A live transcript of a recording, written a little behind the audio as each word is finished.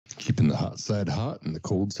Keeping the hot side hot and the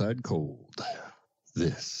cold side cold.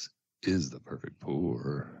 This is the perfect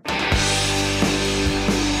pour.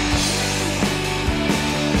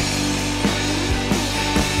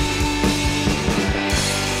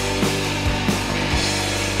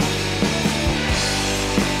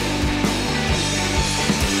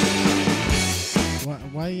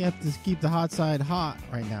 Why do you have to keep the hot side hot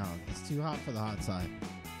right now? It's too hot for the hot side.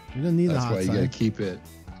 You don't need the hot side. That's why you got to keep it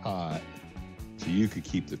hot so you could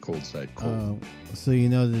keep the cold side cold. So you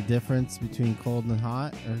know the difference between cold and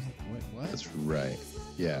hot? Or what? That's right.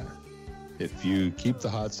 Yeah. If you keep the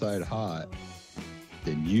hot side hot,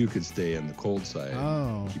 then you could stay on the cold side.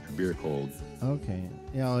 Oh. Keep your beer cold. Okay.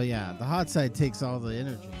 Yeah, yeah. The hot side takes all the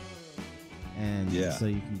energy. And so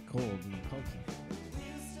you can cold and cold side.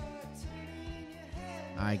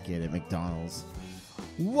 I get it, McDonald's.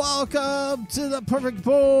 Welcome to the Perfect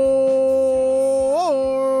Pour.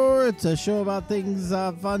 It's a show about things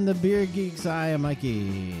fun to beer geeks. I am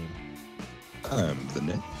Mikey. I'm the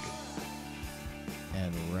Nick.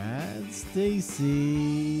 And Rad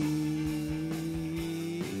Stacy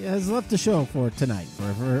has left the show for tonight,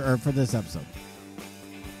 for this episode.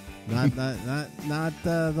 Not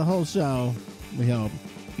the whole show, we hope.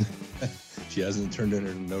 She hasn't turned in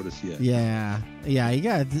her notice yet. Yeah. You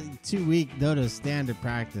got a 2-week notice standard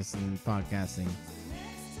practice in podcasting.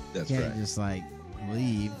 That's you right. Can't just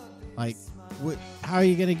leave. How are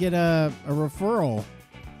you going to get a referral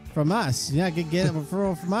from us? You're not going to get a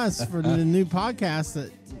referral from us for the new podcast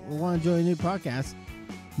that we want to join a new podcast.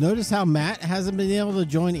 Notice how Matt hasn't been able to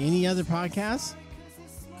join any other podcast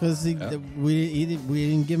because we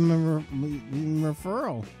didn't give him a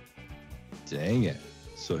referral. Dang it.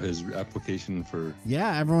 So his application for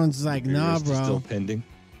everyone's like, nah, bro, still pending.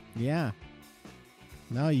 Yeah,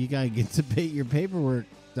 no, you gotta get your paperwork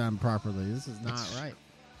done properly. This is not right.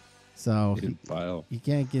 So you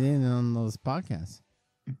can't get in on those podcasts.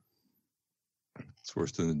 It's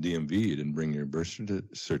worse than the DMV. You didn't bring your birth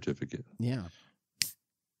certificate. Yeah.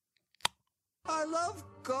 I love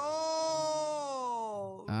gold.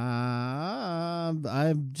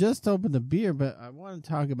 I've just opened a beer, but I want to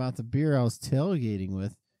talk about the beer I was tailgating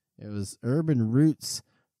with. It was Urban Roots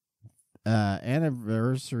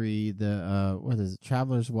anniversary. What is it?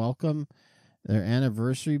 Traveler's Welcome. Their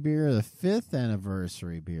anniversary beer, the 5th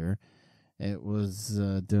anniversary beer. It was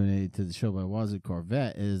donated to the show by Wazoo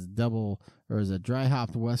Corvette. It is a dry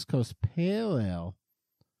hopped West Coast Pale Ale.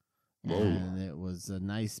 Whoa. And it was a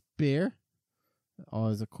nice beer.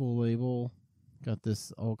 Always a cool label. Got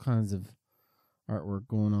all kinds of artwork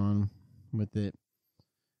going on with it.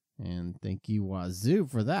 And thank you, Wazoo,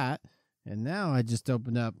 for that. And now I just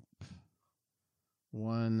opened up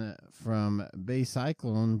one from Bay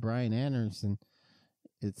Cyclone, Brian Anderson.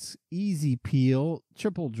 It's Easy Peel,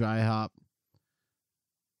 triple dry hop.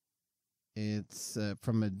 It's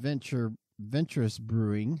from Adventurous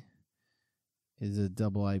Brewing. Is a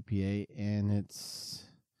double IPA, and it's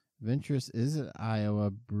Venturous is an Iowa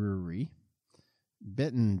brewery,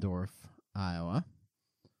 Bettendorf, Iowa.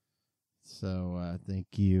 So thank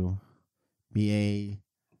you, BA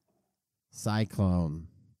Cyclone,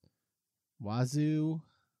 Wazoo,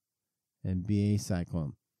 and BA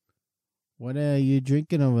Cyclone. What are you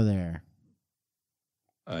drinking over there?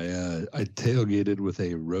 I tailgated with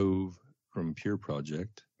a Rove from Pure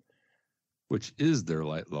Project, which is their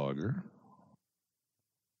light lager.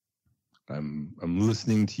 I'm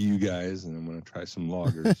listening to you guys, and I'm going to try some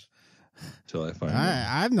lagers until I find.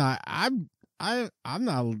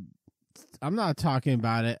 I'm not talking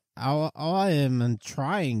about it. All I am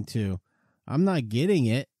trying to. I'm not getting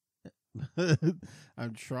it.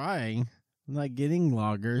 I'm trying. I'm not getting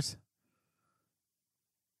lagers.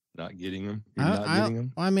 Not getting them. You're not getting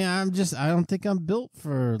them. I mean, I don't think I'm built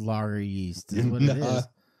for lager yeast. Is what it is.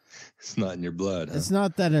 It's not in your blood. Huh? It's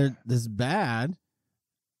not that it's bad.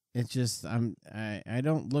 It's just I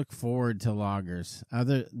don't look forward to lagers. I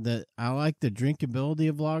like the drinkability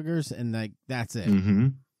of lagers, and that's it. Mm-hmm.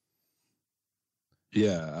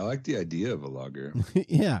 Yeah, I like the idea of a lager.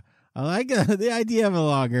 Yeah, I like the idea of a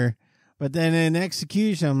lager, but then in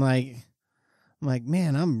execution, I'm like,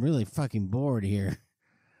 man, I'm really fucking bored here.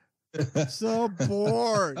 I'm so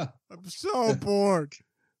bored. I'm so bored.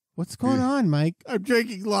 What's going on, Mike? I'm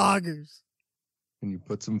drinking lagers. Can you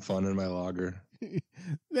put some fun in my lager?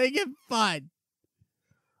 Make it fun.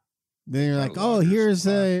 Then you're like, oh, here's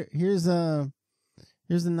an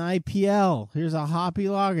IPL. Here's a hoppy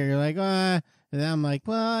lager. You're like, and then I'm like,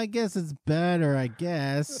 well, I guess it's better, I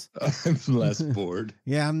guess. I'm less bored.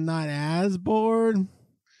 Yeah, I'm not as bored.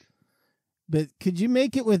 But could you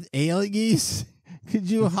make it with ale yeast? Could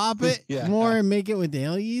you hop it more and make it with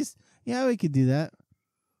ale yeast? Yeah, we could do that.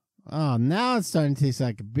 Oh, now it's starting to taste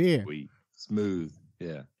like a beer. Sweet, smooth.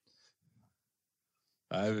 Yeah.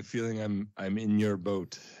 I have a feeling I'm in your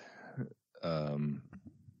boat. I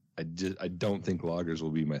don't think lagers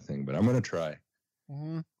will be my thing, but I'm gonna try.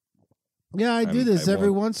 Mm-hmm. Yeah, I do this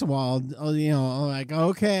every once in a while. You know, like,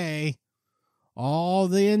 okay, all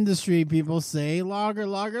the industry people say lager,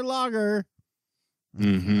 lager, lager.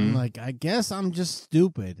 Mm-hmm. I'm like, I guess I'm just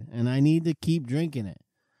stupid and I need to keep drinking it.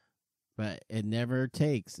 But it never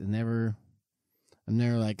takes. I'm never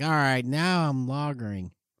like, all right, now I'm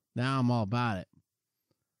lagering. Now I'm all about it.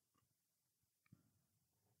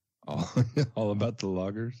 All about the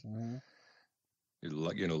lagers? Mm-hmm.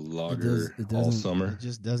 You're gonna lager all summer? It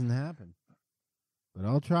just doesn't happen. But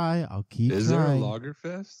I'll try. I'll keep trying. Is there a lager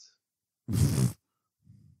fest?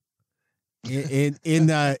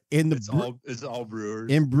 It's all brewers.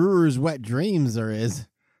 In brewers' wet dreams there is.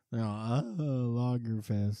 Lager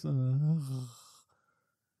fest.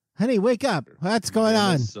 Honey, wake up. What's going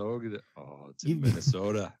on? Oh, it's in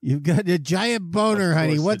Minnesota. You've got a giant boner,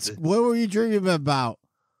 honey. What were you dreaming about?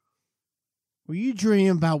 Were you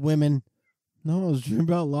dreaming about women? No, I was dreaming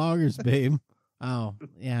about lagers, babe. Oh,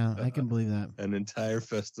 yeah, I can believe that. An entire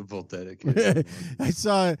festival dedicated. I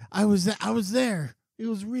saw it. I was there. It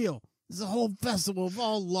was real. It's a whole festival of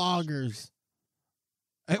all lagers.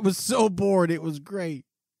 I was so bored. It was great.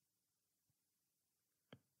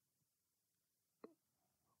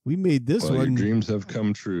 We made this one. Your dreams have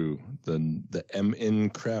come true. The MN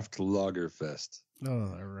Craft Lager Fest.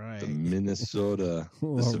 Oh, all right. The Minnesota.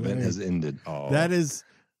 This event has ended. Oh, that is.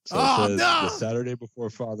 So it says the Saturday before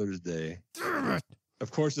Father's Day. Of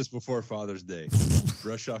course, it's before Father's Day.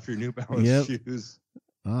 Brush off your New Balance shoes.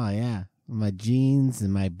 Oh yeah, my jeans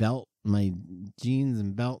and my belt, my jeans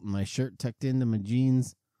and belt, and my shirt tucked into my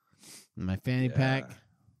jeans, and my fanny pack.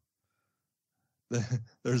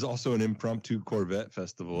 There's also an impromptu Corvette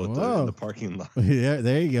festival in the parking lot. Yeah,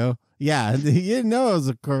 there you go. Yeah, you didn't know it was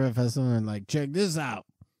a Corvette festival. And like, check this out.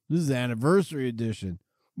 This is the anniversary edition.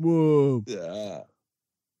 Whoa. Yeah.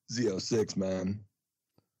 Z06, man.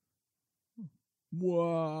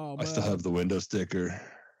 Wow. I still have the window sticker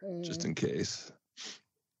just in case.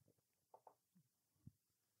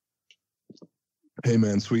 Hey,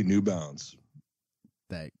 man, sweet New Balance.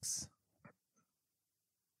 Thanks.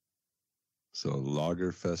 So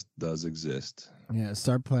Lagerfest does exist. Yeah,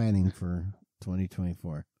 start planning for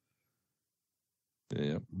 2024.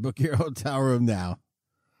 Yeah. Book your hotel room now.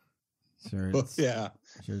 Sure. Yeah.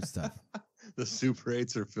 Sure stuff. The soup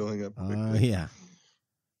rates are filling up quickly. Yeah.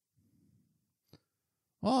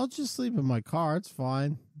 Well, I'll just sleep in my car. It's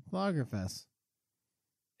fine. Lagerfest.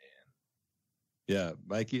 Yeah,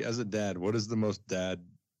 Mikey, as a dad, what is the most dad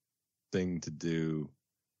thing to do?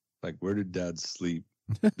 Like, where do dads sleep?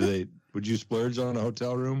 Would you splurge on a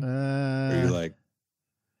hotel room? Or you like?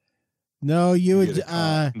 No, you would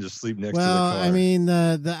and just sleep next to the well, car. I mean,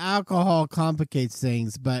 the alcohol complicates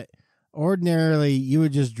things, but ordinarily you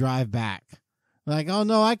would just drive back. Like, oh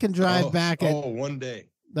no, I can drive back. One day.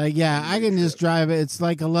 Like, yeah, I can just drive it. It's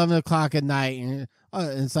like 11 o'clock at night, and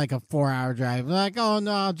it's like a 4-hour drive. Like, oh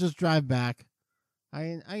no, I'll just drive back.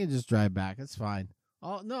 I can just drive back. It's fine.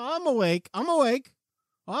 Oh no, I'm awake. Oh,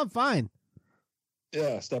 I'm fine.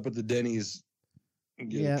 Yeah, stop at the Denny's and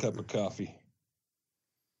get a cup of coffee.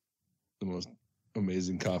 The most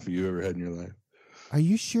amazing coffee you ever had in your life. Are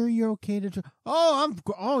you sure you're okay to drive?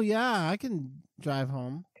 Oh yeah, I can drive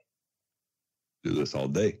home. Do this all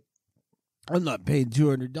day. I'm not paying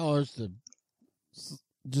 $200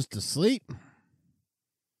 just to sleep.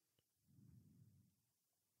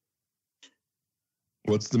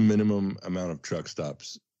 What's the minimum amount of truck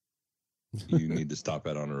stops you need to stop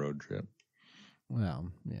at on a road trip?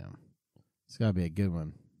 Well, yeah. It's got to be a good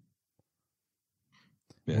one.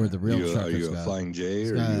 Yeah. Where the real truckers Are you a Flying J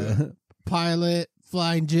or are you a Pilot,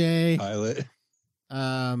 Flying J? Pilot.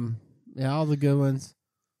 Yeah, all the good ones.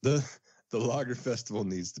 The Lager Festival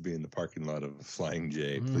needs to be in the parking lot of a Flying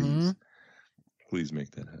J, please. Mm-hmm. Please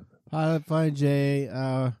make that happen. Pilot, Flying J.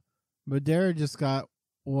 Madera just got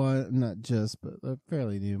one, not just, but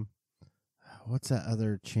fairly new. What's that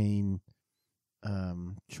other chain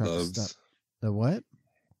truck stuff? The what?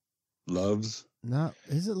 Loves? Not,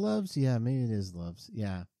 is it Loves? Yeah, maybe it is Loves.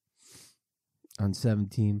 Yeah. On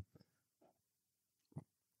 17.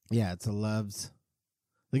 Yeah, it's a Loves.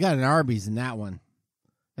 They got an Arby's in that one.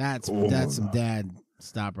 That's some dad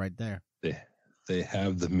stop right there. They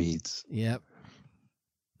have the meats. Yep.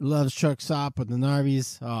 Loves truck stop with an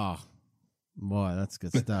Arby's. Oh, boy, that's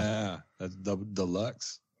good stuff. Yeah, that's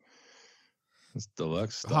deluxe. That's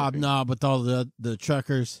deluxe stuff. Hobnob with all the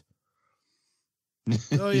truckers.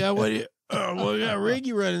 Oh yeah, what do you got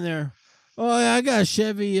Riggy running there? Oh yeah, I got a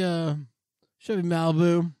Chevy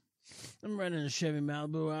Malibu. I'm running a Chevy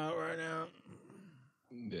Malibu out right now.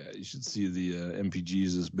 Yeah, you should see the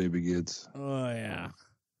MPGs this baby gets. Oh yeah.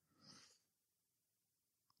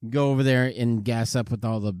 Go over there and gas up with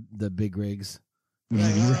all the big rigs.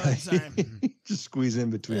 Right. Just squeeze in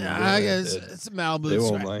between. Yeah, I guess it's a Malibu. They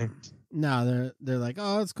won't mind. No, they're like,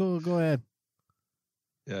 oh, that's cool. Go ahead.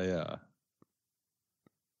 Yeah.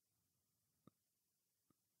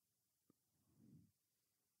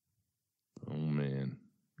 Oh man,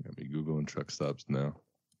 got me Googling truck stops now.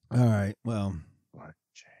 All right, well,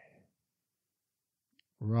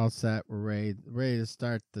 we're all set. We're ready to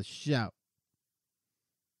start the show.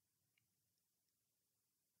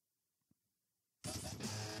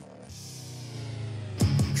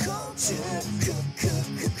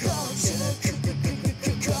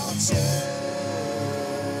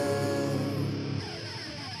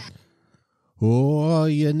 Oh,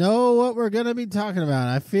 you know what we're gonna be talking about.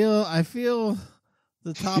 I feel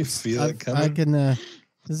the top. You feel it coming? I can.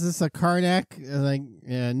 Is this a Karnak? Like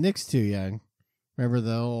next to you? Remember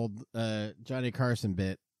the old Johnny Carson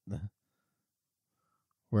bit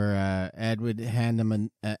where Ed would hand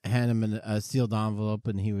him a sealed envelope,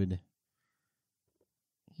 and he would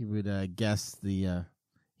guess the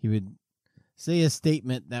he would say a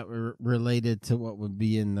statement that were related to what would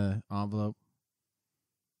be in the envelope.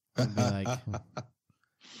 It'd be like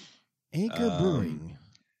Anchor Brewing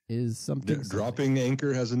is something. Dropping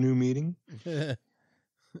Anchor has a new meeting. Yeah.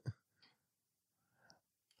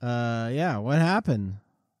 What happened?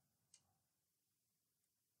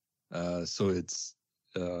 So it's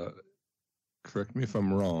correct me if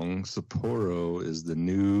I'm wrong. Sapporo is the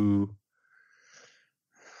newish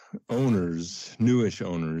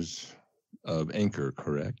owners of Anchor,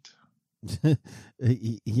 correct?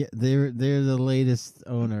 Yeah, they're the latest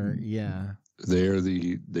owner. Yeah, they're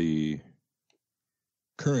the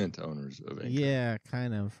current owners of Anchor. Yeah,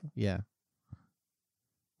 kind of. Yeah,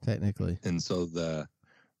 technically. And so the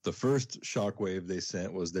first shockwave they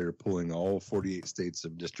sent was they're pulling all 48 states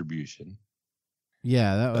of distribution.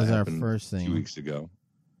 Yeah, that was our first thing 2 weeks ago.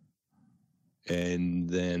 And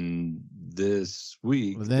then this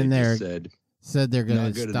week, they said they're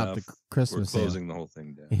going to stop enough. the Christmas We're closing sale. the whole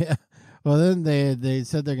thing down. Yeah. Well, then they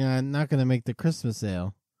said they're not going to make the Christmas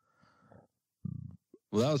sale.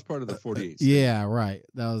 Well, that was part of the 48 states. Yeah, right.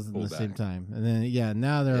 That was at the same time. And then,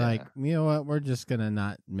 now they're like, you know what? We're just going to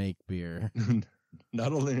not make beer.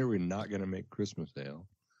 Not only are we not going to make Christmas ale,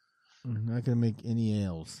 we're not going to make any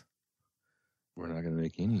ales. We're not going to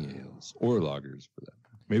make any ales or lagers for that.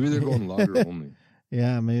 Maybe they're going lager only.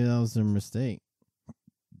 Yeah, maybe that was their mistake.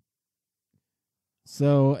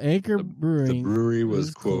 So Anchor Brewing, the brewery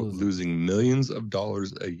was quote closing. losing millions of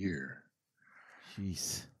dollars a year.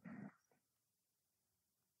 Jeez,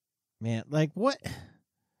 man, like what?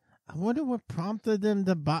 I wonder what prompted them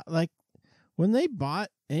to buy. Like when they bought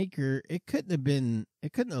Anchor, it couldn't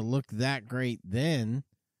have looked that great then.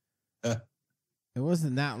 It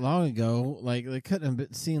wasn't that long ago. Like they couldn't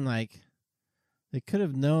have seen like they could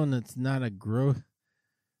have known it's not a growth.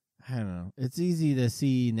 I don't know. It's easy to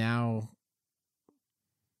see now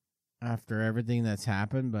after everything that's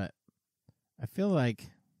happened, but I feel like,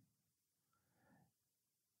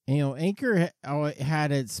 Anchor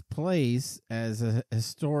had its place as a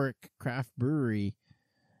historic craft brewery,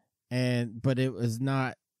 but it was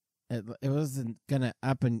not. It wasn't it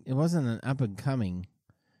wasn't an up and coming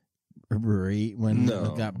brewery when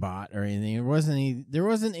it got bought or anything. There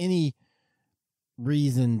wasn't any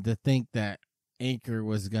reason to think that Anchor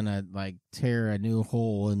was gonna like tear a new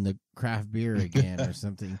hole in the craft beer again or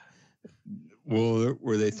something. Well,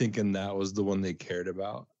 were they thinking that was the one they cared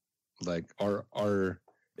about? Like,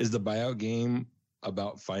 is the buyout game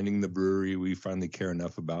about finding the brewery we finally care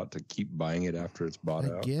enough about to keep buying it after it's bought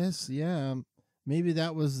out? I guess, yeah. Maybe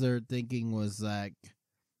that was their thinking, was like,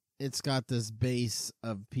 it's got this base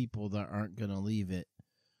of people that aren't going to leave it,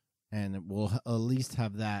 and we'll at least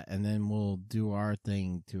have that, and then we'll do our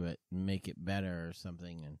thing to it and make it better or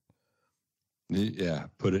something. And yeah,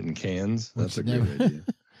 put it in cans. That's a great idea.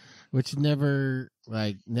 Which never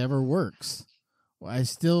works. Well, I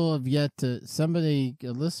still have yet to. A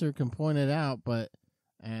listener can point it out, and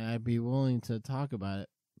I'd be willing to talk about it.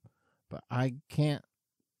 But I can't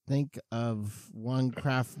think of one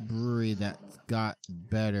craft brewery that got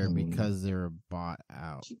better because they were bought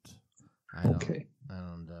out. I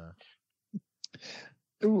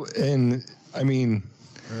don't. And I mean,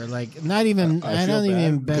 or like not even. I don't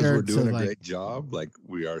even better. We're doing to a great job. Like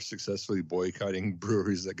we are successfully boycotting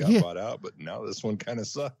breweries that got bought out, but now this one kind of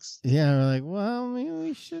sucks. Yeah, we're like, well, maybe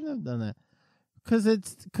we shouldn't have done that because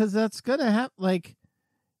that's gonna happen. Like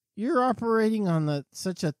you're operating on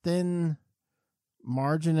such a thin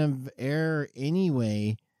margin of error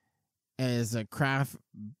anyway as a craft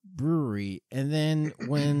brewery, and then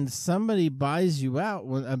when somebody buys you out,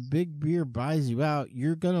 when a big beer buys you out,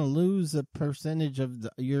 you're gonna lose a percentage of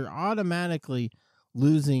you're automatically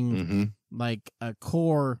losing like a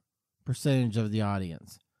core percentage of the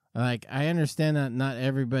audience. Like, I understand that not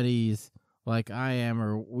everybody's like I am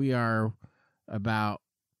or we are about,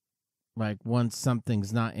 like, once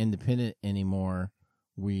something's not independent anymore,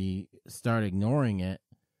 we start ignoring it.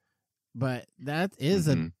 But that is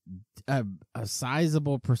a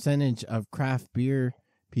sizable percentage of craft beer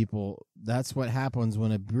people. That's what happens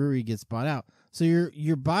when a brewery gets bought out. So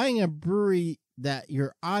you're buying a brewery that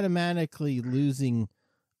you're automatically losing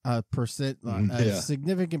a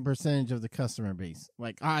significant percentage of the customer base.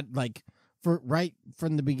 Like for right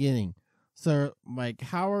from the beginning. So, like,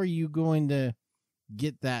 how are you going to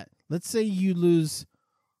get that? Let's say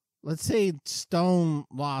Stone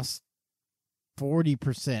lost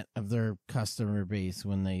 40% of their customer base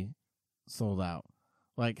when they sold out.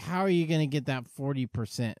 Like, how are you going to get that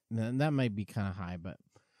 40%? That might be kind of high, but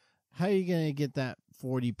how are you going to get that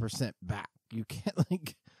 40% back? You can't,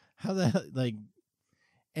 like, how the, like,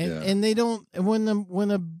 and they don't, when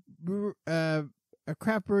a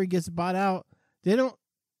craft brewery gets bought out, they don't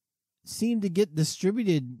seem to get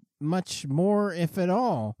distributed much more, if at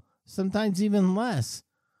all, sometimes even less.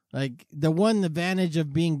 Like, the one advantage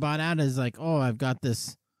of being bought out is like, oh, I've got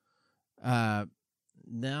this,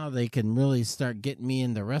 now they can really start getting me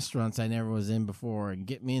into restaurants I never was in before and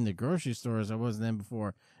get me into grocery stores I wasn't in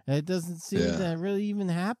before. And it doesn't seem to really even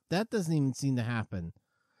happen. That doesn't even seem to happen.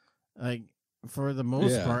 Like, for the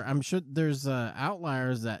most part, I'm sure there's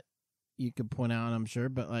outliers that you could point out, I'm sure,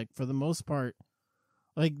 but, like, for the most part,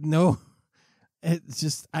 like, no, it's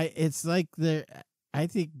just, it's like I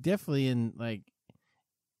think definitely in, like,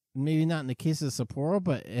 maybe not in the case of Sapporo,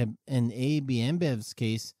 but in AB InBev's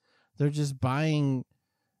case, they're just buying,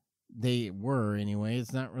 they were anyway,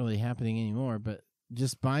 it's not really happening anymore, but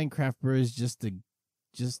just buying craft breweries just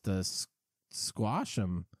to squash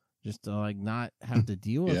them, just to, like, not have to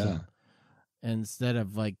deal with them, instead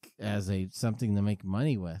of, like, as something to make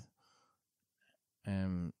money with.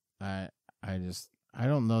 And I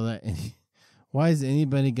don't know that why is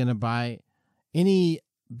anybody going to buy any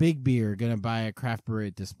big beer going to buy a craft brewery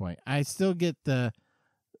at this point? I still get the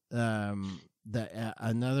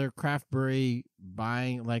another craft brewery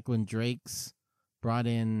buying, like when Drake's brought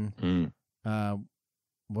in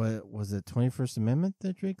what was it, 21st Amendment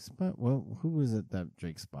that Drake spot? Well, who was it that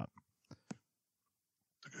Drake spot?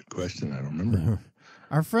 That's a good question. I don't remember.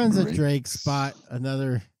 Our friends at Drake spot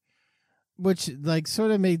another, which, like,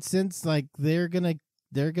 sort of made sense. Like, they're gonna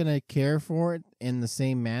care for it in the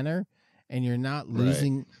same manner, and you're not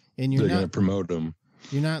losing, and they're gonna promote them.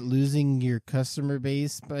 You're not losing your customer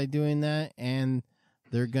base by doing that, and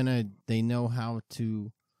they know how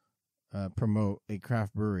to promote a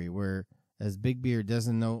craft brewery, whereas Big Beer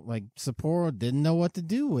doesn't know. Like, Sapporo didn't know what to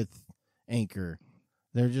do with Anchor.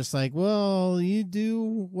 They're just like, well, you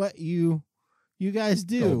do what you guys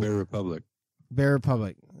do. Oh, Bear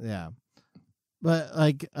Republic, yeah. But,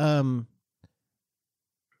 like, they're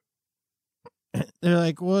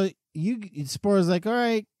like, well, Sapporo's like, all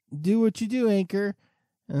right, do what you do, Anchor.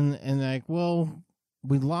 And like, well,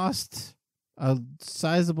 we lost a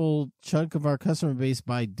sizable chunk of our customer base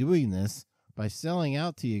by doing this, by selling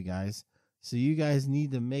out to you guys. So you guys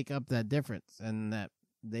need to make up that difference, and that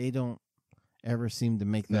they don't ever seem to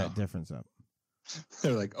make that difference up.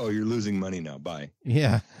 They're like, oh, you're losing money now. Bye.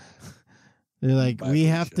 Yeah. They're like, we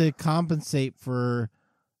have to compensate for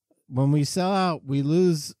when we sell out, we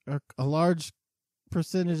lose a large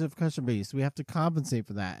percentage of customer base. We have to compensate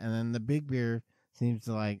for that. And then the Big Beer seems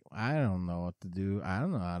to, like, I don't know what to do. I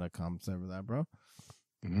don't know how to compensate for that, bro.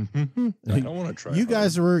 I don't want to try. You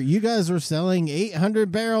guys were selling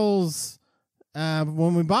 800 barrels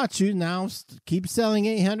when we bought you. Now keep selling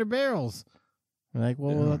 800 barrels. We're like,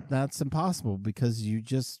 well, that's impossible because we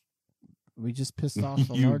just pissed off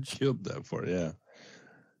a large. Killed that for it, yeah.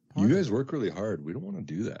 You guys work really hard. We don't want to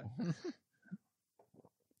do that.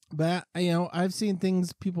 But, I've seen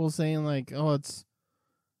people saying, like, oh,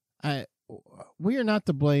 we are not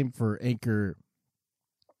to blame for Anchor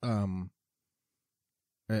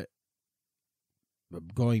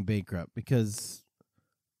going bankrupt, because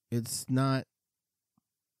it's not,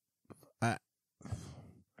 I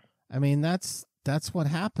mean, that's what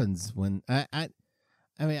happens when I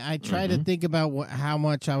try to think about how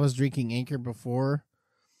much I was drinking Anchor before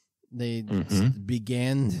they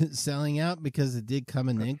began selling out, because it did come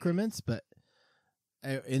in increments,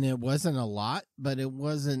 and it wasn't a lot, but it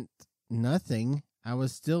wasn't nothing. I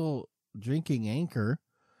was still drinking Anchor,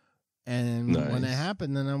 and when it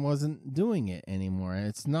happened, then I wasn't doing it anymore.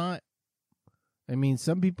 It's not. I mean,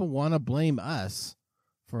 some people want to blame us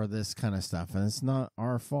for this kind of stuff, and it's not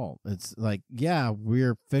our fault. It's like, yeah,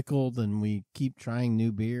 we're fickle, and we keep trying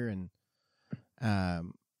new beer,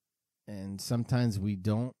 and sometimes we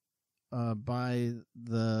don't buy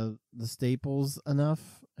the staples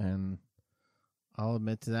enough, and I'll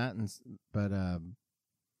admit to that. But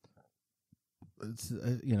it's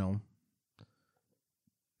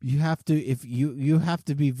you have to you have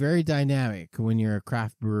to be very dynamic when you're a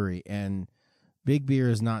craft brewery, and big beer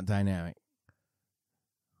is not dynamic,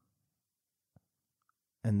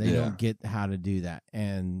 and they don't get how to do that.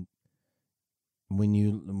 And when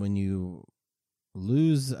you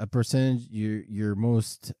lose a percentage, your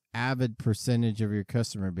most avid percentage of your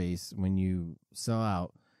customer base, when you sell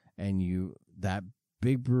out, and that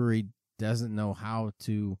big brewery doesn't know how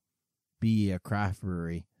to be a craft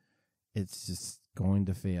brewery, it's just going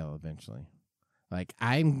to fail eventually. Like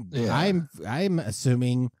I'm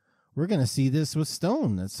assuming we're going to see this with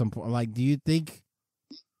Stone at some point. Like, do you think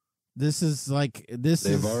this is like this?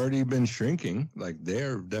 They've already been shrinking. Like,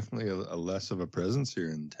 they're definitely a less of a presence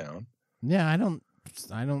here in town. Yeah, I don't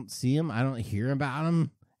see them. I don't hear about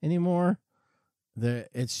them anymore.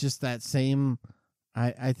 It's just that same.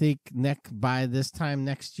 I think by this time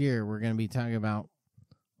next year, we're going to be talking about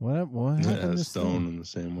what happened to Stone in the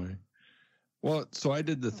same way. Well, so I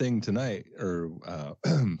did the thing tonight, or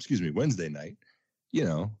excuse me, Wednesday night.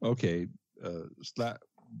 Okay,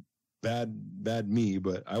 bad me,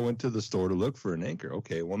 but I went to the store to look for an Anchor.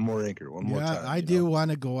 Okay, one more Anchor, one more time. I do want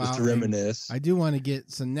to go just out to reminisce. I do want to get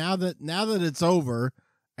now that it's over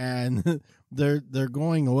and they're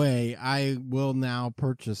going away. I will now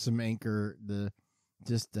purchase some Anchor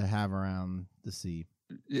just to have around to see.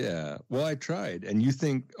 Yeah, well, I tried, and you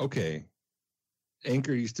think, okay,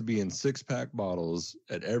 Anchor used to be in 6-pack bottles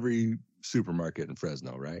at every supermarket in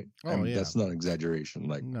Fresno, right? Yeah, that's not an exaggeration.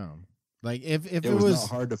 Like, no, like if it was not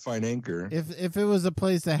hard to find Anchor. If it was a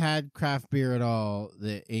place that had craft beer at all,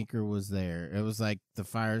 the Anchor was there. It was like it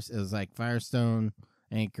was like Firestone,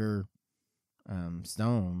 Anchor,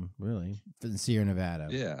 Stone, really, in Sierra Nevada.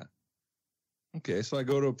 Yeah. Okay, so I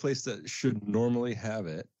go to a place that should normally have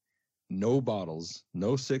it. No bottles,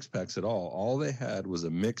 no 6-packs at all. All they had was a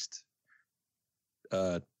mixed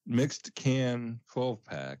can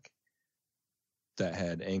 12-pack that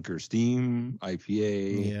had Anchor Steam,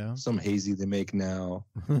 IPA, some hazy they make now,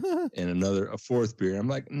 and a fourth beer. I'm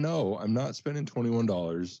like, no, I'm not spending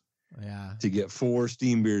 $21 to get 4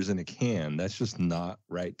 steam beers in a can. That's just not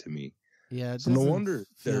right to me. Yeah, so no wonder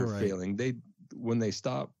they're failing. When they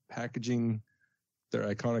stop packaging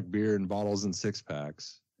their iconic beer in bottles and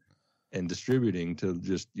 6-packs and distributing to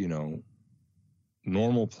just,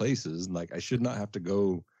 normal places, like I should not have to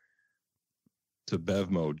go to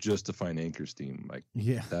Bevmo just to find Anchor Steam. Like,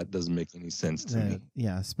 that doesn't make any sense to me.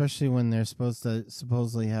 Yeah, especially when they're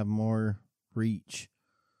supposedly have more reach.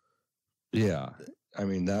 Yeah, I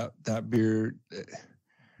mean that beer,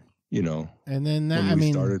 And then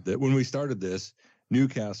when we started this,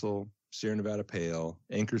 Newcastle, Sierra Nevada Pale,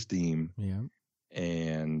 Anchor Steam,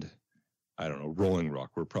 and I don't know, Rolling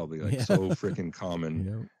Rock were probably so freaking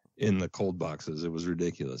common in the cold boxes. It was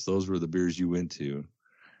ridiculous. Those were the beers you went to.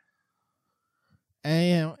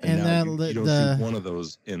 And you don't see one of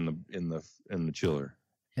those in the chiller.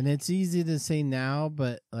 And it's easy to say now,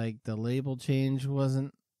 but like the label change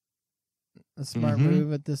wasn't a smart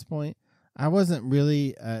move at this point. I wasn't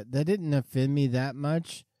really that didn't offend me that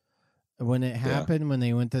much when it happened, when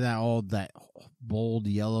they went to that bold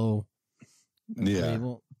yellow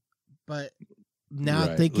label. But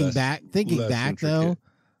now thinking back though,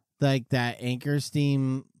 like that Anchor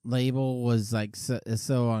Steam label was like so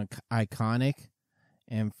iconic.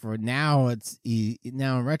 And for now,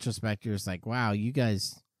 now in retrospect, you're just like, wow, you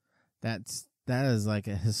guys, that is like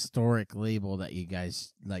a historic label that you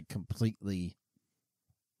guys like completely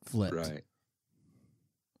flipped. Right.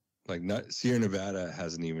 Like Sierra Nevada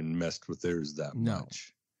hasn't even messed with theirs that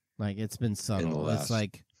much. Like it's been subtle. In the last it's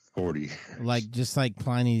like 40 years. Like just like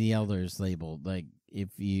Pliny the Elder's label. Like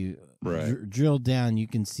if you drill down, you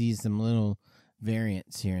can see some little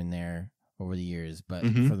variants here and there over the years, but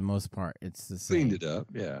for the most part, it's the same. Cleaned it up,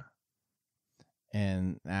 yeah.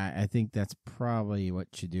 And I think that's probably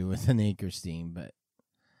what you do with an Anchor Steam, but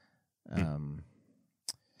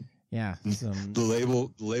yeah.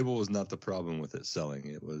 The label was not the problem with it selling.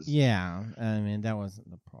 It was I mean that wasn't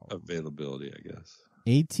the problem. Availability, I guess.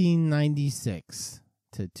 1896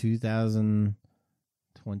 to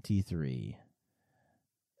 2023.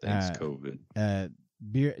 Thanks, COVID.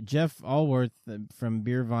 Jeff Allworth from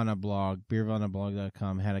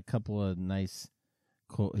beervanablog.com had a couple of nice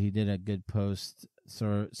quote. He did a good post,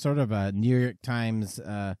 sort of a New York Times.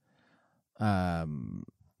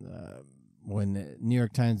 When the New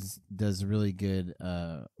York Times does really good,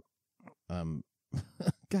 God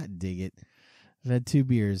dig it. I've had 2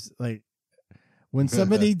 beers. Like when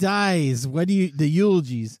somebody dies, the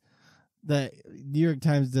eulogies? The New York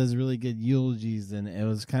Times does really good eulogies, and it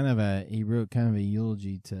was he wrote kind of a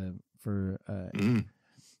eulogy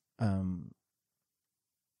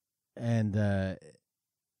and a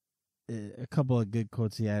couple of good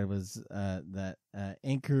quotes he had was that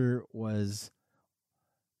Anchor was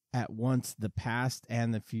at once the past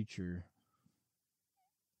and the future.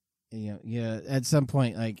 At some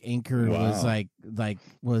point, like Anchor was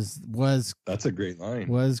was that's a great line.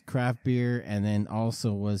 Was craft beer, and then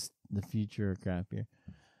also was the future of craft beer,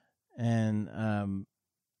 and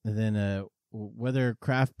then whatever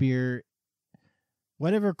craft beer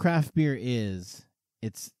is,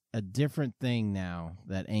 it's a different thing now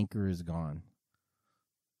that Anchor is gone.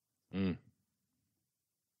 That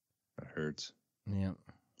hurts. Yeah,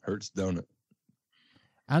 hurts, don't it?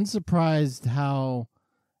 I'm surprised how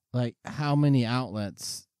many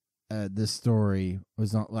outlets this story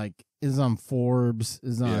was on. Like, is on Forbes,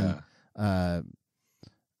 is on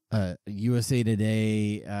USA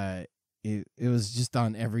Today. It was just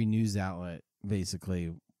on every news outlet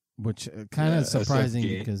basically, which kind of surprising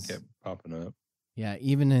SFGA because kept popping up. Yeah,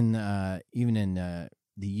 even in the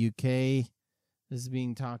UK, this is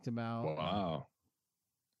being talked about. Wow.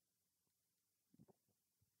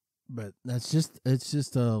 But it's just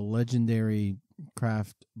a legendary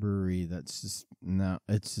craft brewery. That's just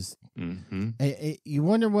it's just. Mm-hmm. You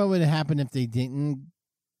wonder what would happen if they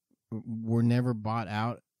were never bought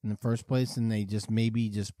out in the first place, and they just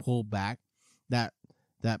pulled back that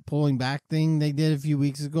pulling back thing they did a few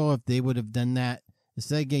weeks ago. If they would have done that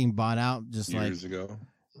instead of getting bought out, years ago,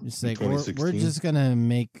 just like we're just gonna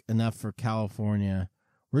make enough for California.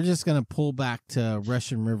 We're just gonna pull back to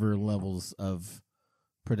Russian River levels of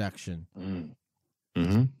production,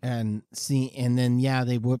 mm-hmm. and then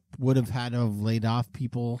they would have had to have laid off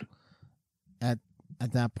people at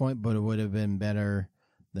that point, but it would have been better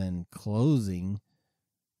than closing.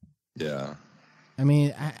 Yeah, I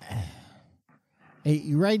mean,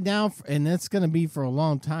 right now, and that's going to be for a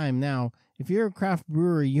long time now. If you're a craft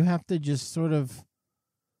brewery, you have to just sort of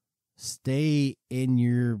stay in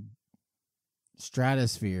your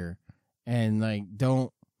stratosphere and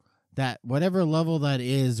don't. That whatever level that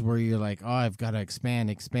is where you're like, oh, I've got to expand.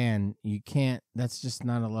 You can't. That's just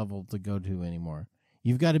not a level to go to anymore.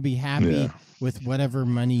 You've got to be happy with whatever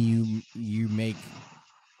money you make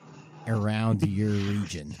around your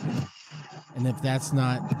region, and if that's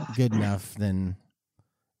not good enough, then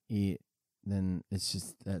it's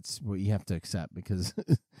just that's what you have to accept because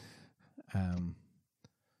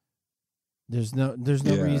There's no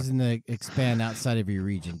reason to expand outside of your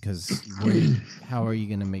region because how are you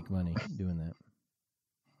going to make money doing that?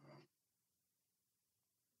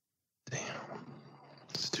 Damn.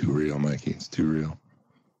 It's too real, Mikey. It's too real.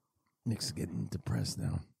 Nick's getting depressed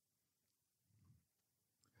now.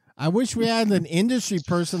 I wish we had an industry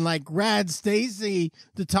person like Rad Stacy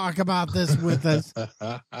to talk about this with us.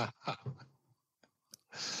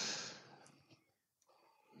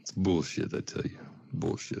 It's bullshit, I tell you.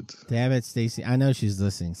 Bullshit. Damn it, Stacy. I know she's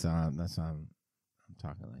listening, so that's why I'm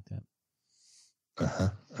talking like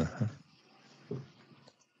that.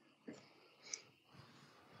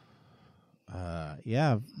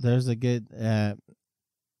 Yeah, there's a good I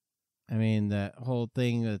mean the whole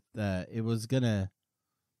thing that it was gonna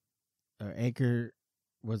Anchor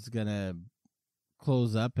was gonna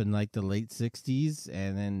close up in like the late 60s,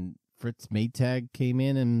 and then Fritz Maytag came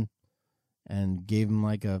in and gave him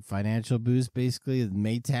like a financial boost, basically the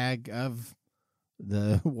Maytag of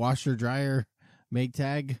the washer dryer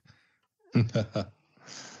Maytag. The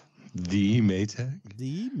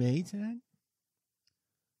Maytag?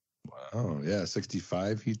 Wow, yeah,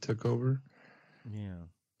 65 he took over. Yeah.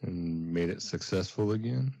 And made it successful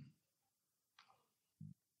again.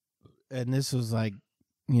 And this was like,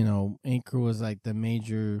 Anchor was like the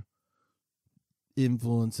major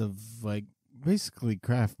influence of like basically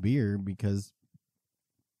craft beer because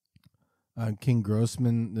King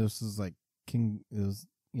Grossman, this was like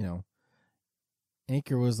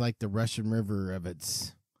Anchor was like the Russian River of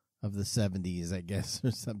the 70s, I guess,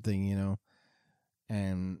 or something,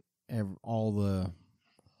 and all the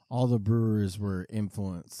brewers were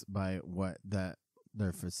influenced by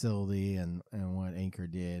their facility and what Anchor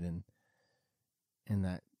did, and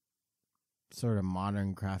that sort of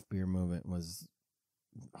modern craft beer movement was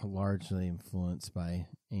largely influenced by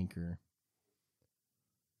Anchor.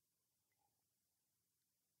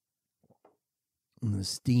 And the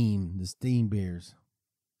steam beers.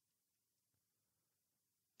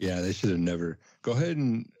 Yeah, they should have never. Go ahead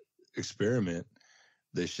and experiment.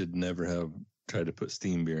 They should never have tried to put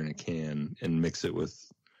steam beer in a can and mix it with.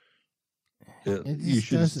 You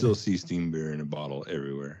should still see steam beer in a bottle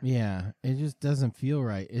everywhere. Yeah, it just doesn't feel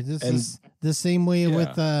right. It just is the same way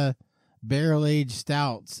with barrel aged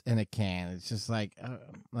stouts in a can. It's just like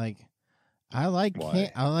I like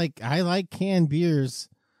canned beers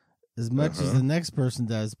as much as the next person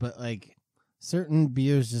does, but like certain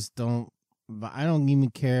beers just don't. I don't even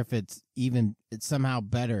care if it's somehow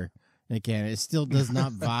better in a can. It still does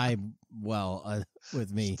not vibe well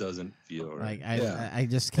with me. It doesn't feel right. Like I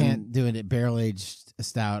just can't do it at barrel aged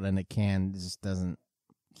stout in a can. It just doesn't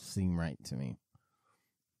seem right to me.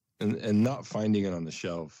 And not finding it on the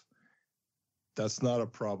shelf, that's not a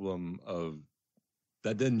problem of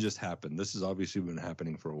that didn't just happen. This has obviously been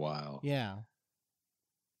happening for a while. Yeah.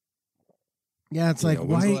 Yeah, it's like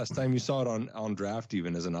when's the last time you saw it on draft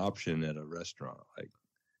even as an option at a restaurant? Like,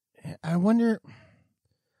 I wonder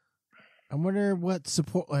what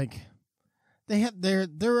support like they have.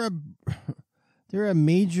 They're a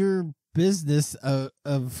major business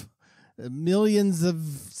of millions of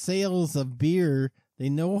sales of beer. They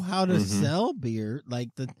know how to sell beer,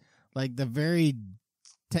 like the very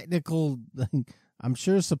technical. I'm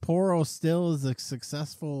sure Sapporo still is a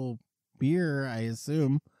successble beer. I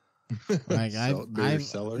assume. Like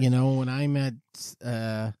when I'm at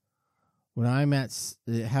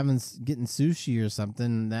getting sushi or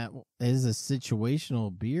something, that is a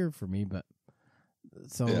situational beer for me. But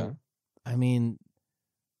I mean,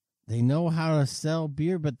 they know how to sell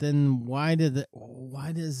beer, but then why do they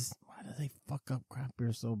fuck up craft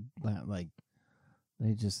beer so bad? Like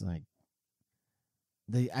they just like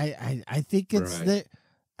I think it's that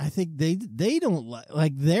I think they don't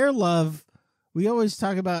like their love. We always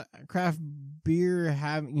talk about craft beer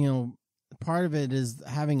having, part of it is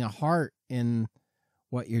having a heart in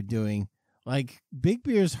what you're doing. Like Big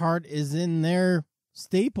Beer's heart is in their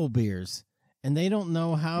staple beers, and they don't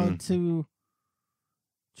know how to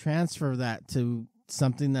transfer that to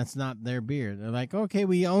something that's not their beer. They're like, okay,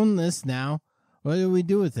 we own this now. What do we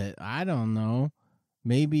do with it? I don't know.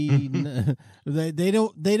 Maybe they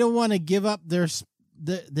don't want to give up their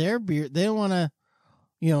beer. They don't want to,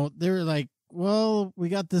 they're like, well, we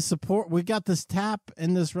got this tap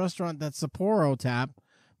in this restaurant, that's Sapporo tap.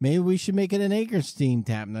 Maybe we should make it an Acre Steam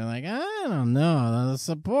tap. And they're like, I don't know, the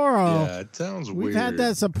Sapporo. Yeah, it sounds weird. We've had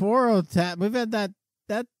that Sapporo tap. We've had that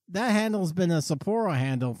handle's been a Sapporo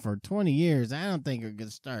handle for 20 years. I don't think we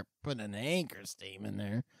could start putting an Anchor Steam in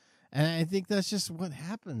there. And I think that's just what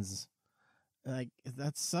happens. Like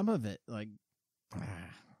that's some of it. Like,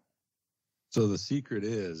 So the secret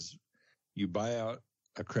is you buy out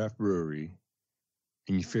a craft brewery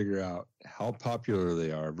and you figure out how popular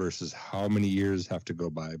they are versus how many years have to go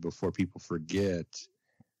by before people forget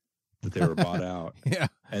that they were bought out. Yeah.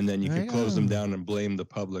 And then you can close them down and blame the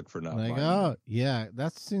public for not buying them. Yeah,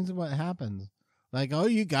 that seems what happens. Like,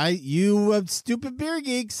 you guys, you stupid beer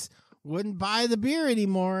geeks wouldn't buy the beer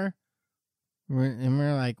anymore. And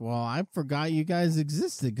we're like, well, I forgot you guys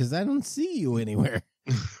existed because I don't see you anywhere.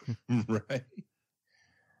 Right.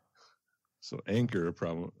 So Anchor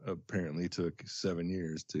apparently took 7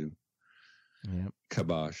 years to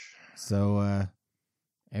kibosh. So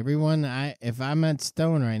everyone, if I'm at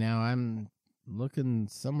Stone right now, I'm looking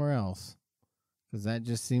somewhere else because that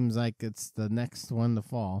just seems like it's the next one to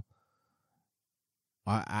fall.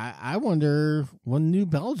 I wonder what New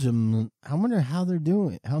Belgium. I wonder how they're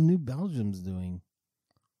doing. How New Belgium's doing.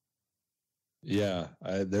 Yeah,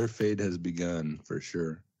 their fade has begun for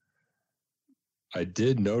sure. I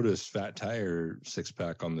did notice Fat Tire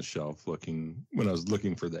 6-pack on the shelf when I was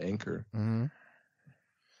looking for the Anchor.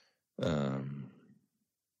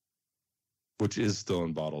 Which is still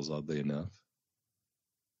in bottles, oddly enough.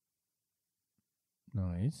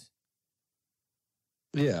 Nice.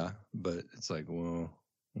 Yeah, but it's like, well,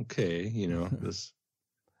 okay, this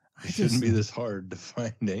shouldn't be this hard to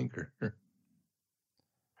find Anchor.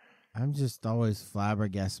 I'm just always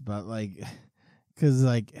flabbergasted about because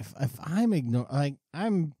if I'm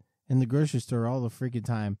I'm in the grocery store all the freaking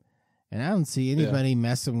time, and I don't see anybody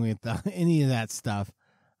messing with any of that stuff.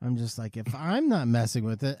 I'm just like, if I'm not messing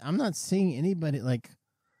with it, I'm not seeing anybody.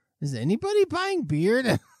 Is anybody buying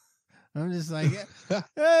beer? I'm just like, hey,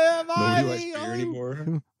 nobody likes beer anymore.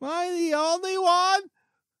 Am I the only one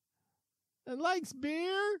that likes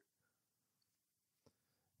beer?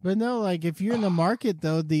 But no, like if you're in the market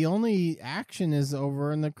though, the only action is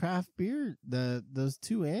over in the craft beer, those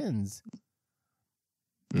two ends.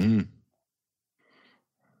 Mm.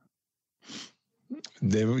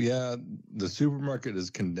 The supermarket is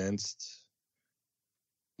condensed.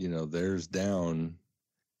 Theirs down.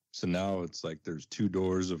 So now it's like there's 2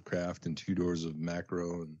 doors of craft and 2 doors of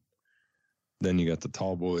macro, and then you got the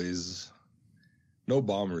tall boys. No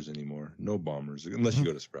bombers anymore. No bombers unless you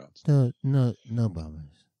go to Sprouts. No bombers.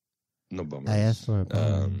 No bombers. I asked for a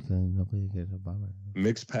bomber, and nobody gets a bomber.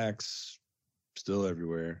 Mixed packs still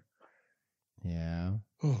everywhere. Yeah.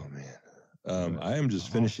 Oh man. I am just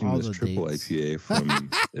finishing all this the triple dates. IPA from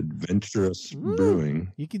Adventurous Woo!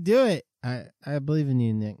 Brewing. You can do it. I believe in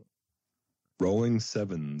you, Nick. Rolling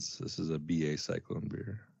Sevens. This is a BA Cyclone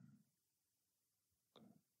beer.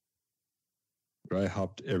 Dry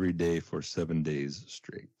hopped every day for 7 days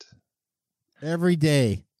straight. Every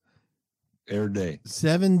day. Every day.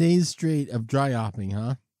 7 days straight of dry hopping,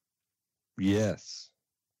 huh? Yes.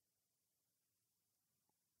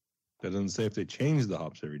 That doesn't say if they change the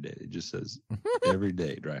hops every day. It just says every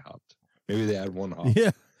day dry hopped. Maybe they add one hop.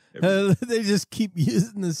 Yeah. They just keep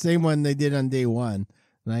using the same one they did on day one.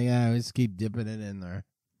 Like, I just keep dipping it in there.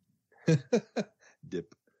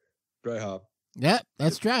 Dip. Dry hop. Yep,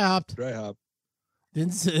 that's dry hopped. Dry hop.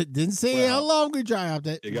 Didn't say how long we dry hopped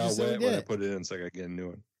it. It got wet when I put it in, so I got to get a new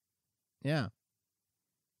one. Yeah.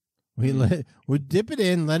 We dip it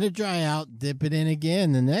in, let it dry out, dip it in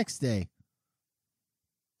again the next day.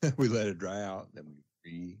 We let it dry out, then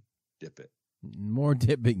we re-dip it. More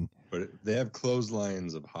dipping. But they have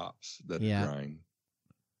clotheslines of hops that are drying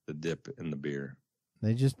the dip in the beer.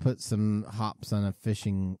 They just put some hops on at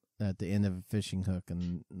the end of a fishing hook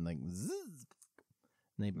and like zzz,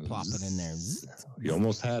 and they plop it in there. Zzz, you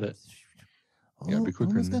almost had it. You gotta be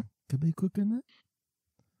quicker than that. Could be quicker than that.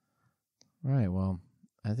 All right, well,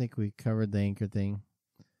 I think we covered the anchor thing.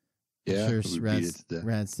 Yeah, I'm sure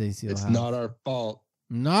Rad Stacy will It's have. not our fault.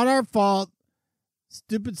 Not our fault.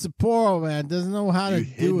 Stupid Sapporo, man, doesn't know how to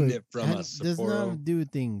do it. It from us, doesn't know how to do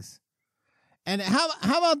things. And how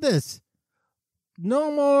about this?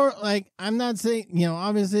 No more, like, I'm not saying,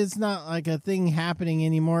 obviously it's not like a thing happening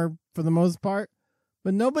anymore for the most part,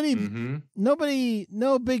 but no big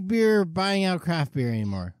beer buying out craft beer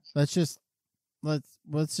anymore. Let's just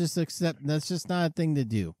accept that's just not a thing to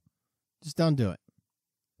do. Just don't do it.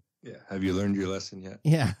 Yeah. Have you learned your lesson yet?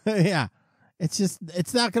 Yeah. Yeah.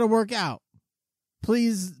 It's not going to work out.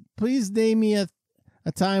 Please name me a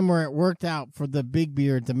time where it worked out for the big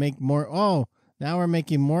beer to make more. Oh, now we're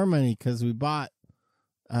making more money because we bought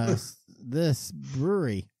this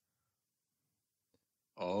brewery.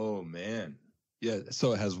 Oh, man. Yeah.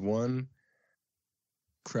 So has one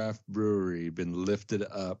craft brewery been lifted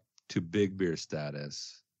up to big beer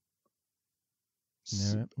status?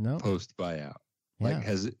 No. Post buyout. Yeah. Like,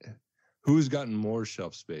 who's gotten more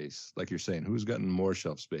shelf space? Like you're saying, who's gotten more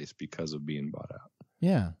shelf space because of being bought out?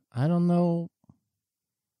 Yeah. I don't know.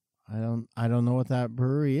 I don't know what that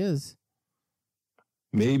brewery is.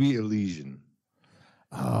 Maybe Elysian.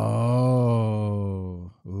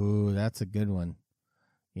 Oh. Ooh, that's a good one.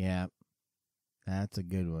 Yeah. That's a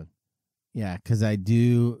good one. Yeah, because I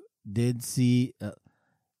did see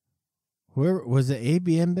where was it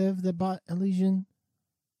AB InBev that bought Elysian?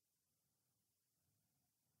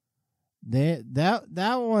 That's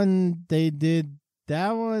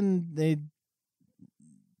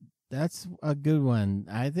a good one.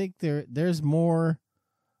 I think there's more.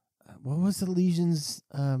 What was Elysian's?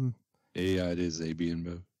 Yeah, it is AB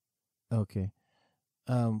InBev. Okay.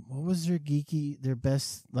 What was their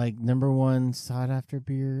best, like, number one sought after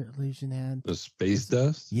beer Elysian had? The Space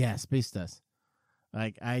Dust? Yeah, Space Dust.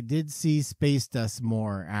 Like, I did see Space Dust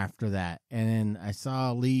more after that, and then I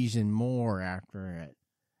saw Elysian more after it.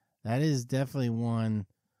 That is definitely one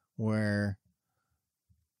where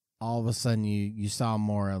all of a sudden you saw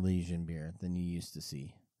more Elysian beer than you used to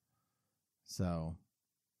see. So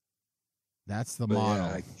that's the model.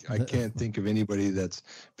 Yeah, I can't think of anybody that's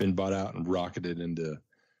been bought out and rocketed into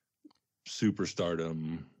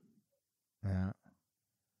superstardom. Yeah.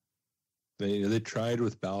 They tried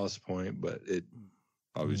with Ballast Point, but it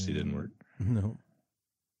obviously didn't work. No.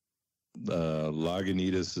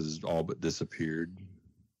 Lagunitas has all but disappeared.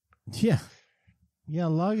 Yeah. Yeah,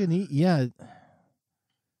 Lagunitas. Yeah.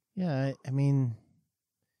 Yeah, I mean,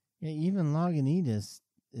 yeah, even Lagunitas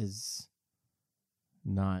is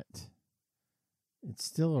not. It's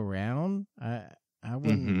still around. I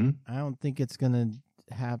wouldn't. Mm-hmm. I don't think it's gonna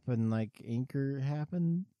happen like Anchor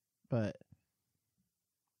happened, but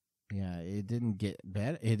yeah, it didn't get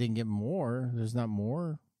better. It didn't get more. There's not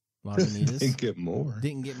more Lagunitas. Didn't get more.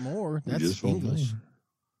 Didn't get more. We That's just won't English. know.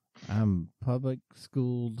 I'm public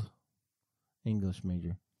schooled English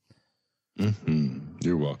major. Mm-hmm.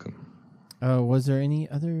 You're welcome. Was there any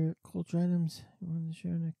other culture items you wanted to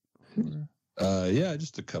share, Nick? Yeah,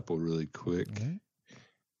 just a couple really quick. Okay.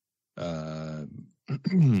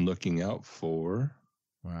 Looking out for.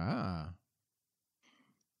 Wow.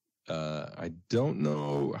 I don't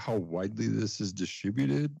know how widely this is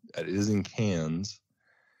distributed. It is in cans.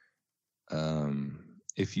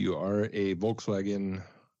 If you are a Volkswagen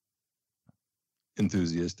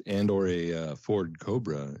enthusiast and or a Ford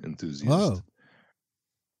Cobra enthusiast,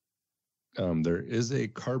 there is a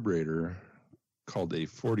carburetor called a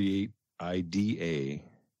 48 IDA.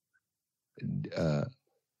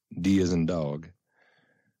 D as in dog.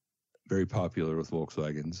 Very popular with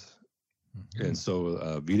Volkswagens. Mm-hmm. And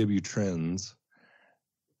so VW Trends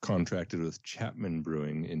contracted with Chapman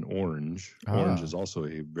Brewing in Orange. Orange is also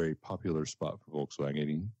a very popular spot for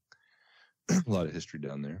Volkswagen. A lot of history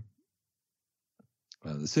down there.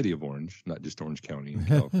 The city of Orange, not just Orange County in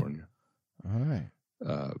California. All right.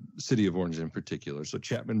 City of Orange in particular. So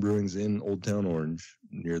Chapman Brewing's in Old Town Orange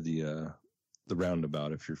near the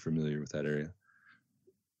roundabout, if you're familiar with that area.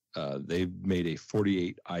 They've made a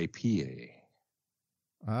 48 IPA.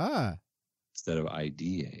 Instead of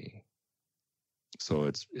IDA. So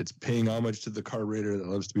it's paying homage to the carburetor that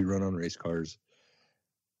loves to be run on race cars.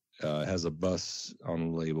 It has a bus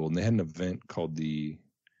on the label, and they had an event called the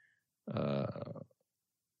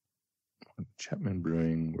Chapman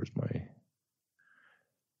Brewing.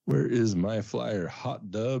 Where is my flyer?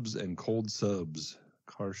 Hot Dubs and Cold Subs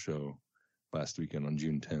car show last weekend on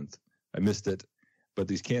June 10th. I missed it, but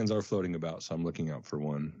these cans are floating about, so I'm looking out for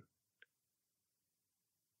one.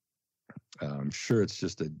 I'm sure it's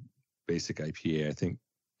just a basic IPA. I think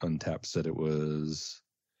Untapped said it was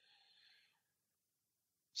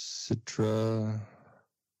Citra. Let's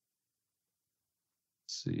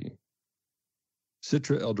see.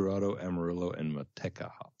 Citra, Eldorado, Amarillo, and Mateca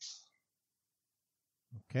hops.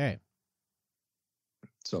 Okay.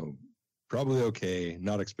 So probably okay.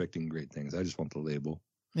 Not expecting great things. I just want the label.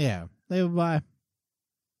 Yeah. Label by.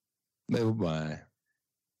 Label by.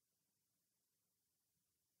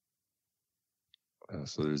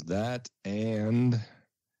 So there's that, and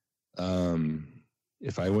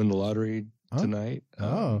if I win the lottery tonight,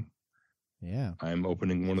 yeah, I'm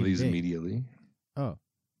opening one of these immediately. Oh,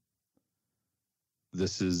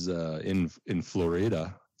 this is in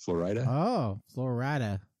Florida. Oh,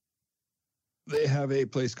 Florida. They have a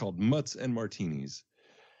place called Mutts and Martinis.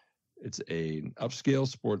 It's an upscale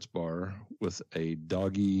sports bar with a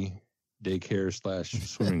doggy daycare /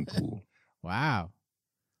 swimming pool. Wow.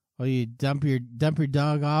 Oh, you dump your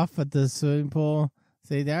dog off at the swimming pool.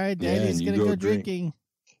 Say, all right, Daddy's gonna go drinking.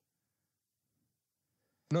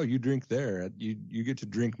 No, you drink there. You get to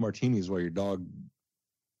drink martinis while your dog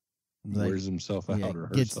wears himself out or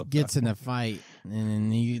herself gets out. In a fight,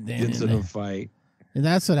 and then gets in a fight. And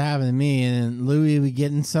that's what happened to me. And then Louis would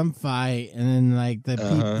get in some fight, and then like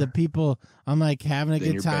the people, I'm like having a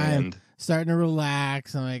good time, banned. Starting to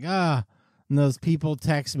relax. I'm like, and those people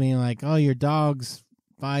text me like, oh, your dog's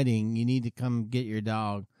fighting. You need to come get your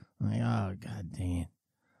dog. I'm like, oh, God dang it.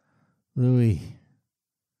 Louis.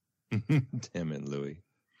 Damn it, Louis.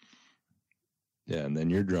 Yeah, and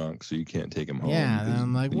then you're drunk, so you can't take him home. Yeah, and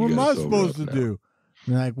I'm like, what am I supposed to do?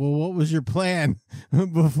 And like, well, what was your plan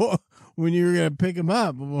before when you were going to pick him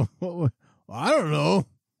up? Well, I don't know.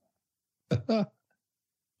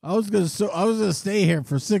 I was gonna stay here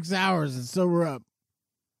for 6 hours and sober up.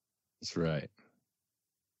 That's right.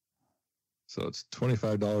 So it's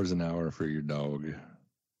 $25 an hour for your dog.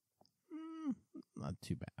 Not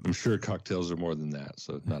too bad. I'm sure cocktails are more than that,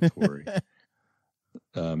 so not to worry.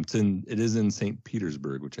 It is in St.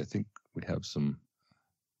 Petersburg, which I think would have some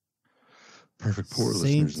perfect pour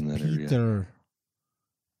listeners in that area.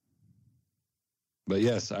 But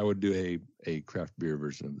yes, I would do a craft beer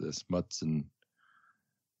version of this. Mutts and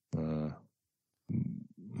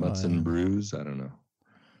brews. I don't know.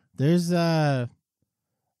 There's a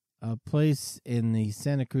place in the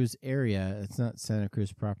Santa Cruz area. It's not Santa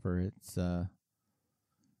Cruz proper. It's kind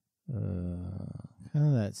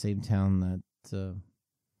of that same town that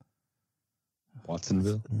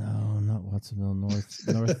Watsonville? No, not Watsonville.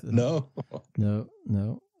 North. No.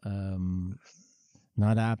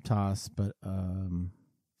 Not Aptos, but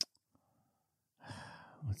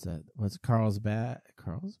what's that? What's Carlsbad?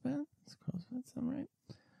 Carlsbad? Is Carlsbad sound right?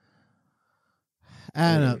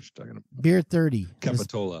 I don't know. Beer 30.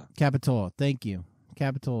 Capitola. Thank you.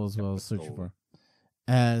 Capitola is what I was searching for.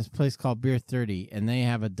 It's a place called Beer 30, and they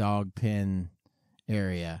have a dog pen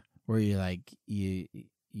area where you like you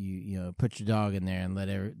put your dog in there and let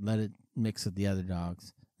it mix with the other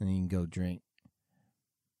dogs. and you can go drink.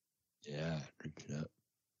 Yeah, drink it up.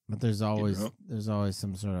 But there's always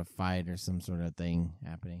some sort of fight or some sort of thing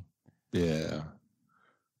happening. Yeah.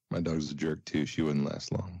 My dog's a jerk too. She wouldn't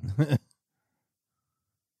last long.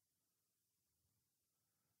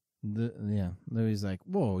 Louis like,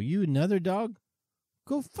 whoa, you another dog?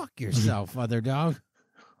 Go fuck yourself, other dog.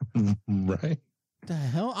 Right? The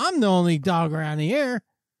hell? I'm the only dog around here.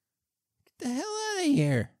 Get the hell out of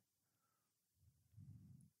here.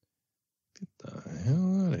 Get the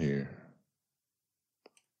hell out of here.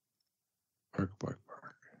 Bark, bark,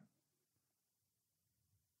 bark.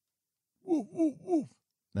 Woof, woof, woof.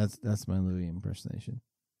 That's my Louis impersonation.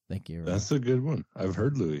 Thank you. That's a good one. I've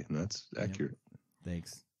heard Louis, and that's accurate. Yep.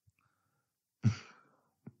 Thanks.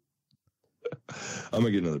 I'm going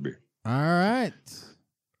to get another beer. All right.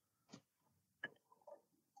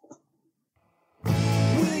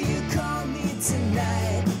 Will you call me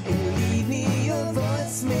tonight and leave me your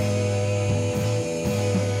voicemail?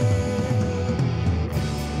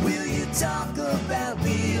 Will you talk about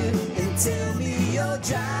beer and tell me you're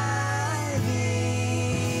driving?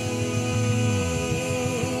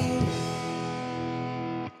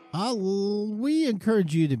 We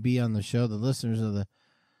encourage you to be on the show, the listeners of the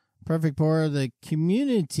Perfect Pour, the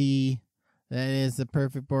community that is the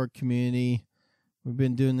Perfect Pour community. We've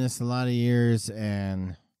been doing this a lot of years,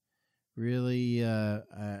 and really,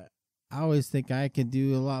 I always think I can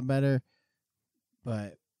do a lot better,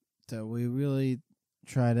 but we really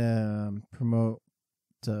try to promote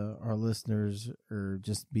to our listeners, or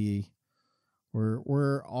just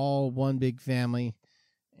we're all one big family,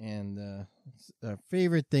 and it's our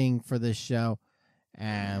favorite thing for this show.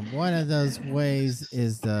 And one of those ways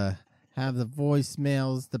is to have the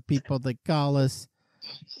voicemails, the people that call us.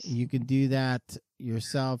 You can do that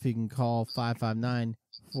yourself. You can call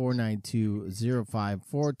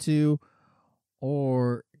 559-492-0542,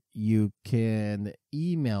 or you can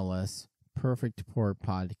email us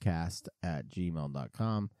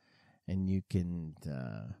perfectpourpodcast@gmail.com, and you can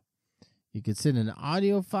send an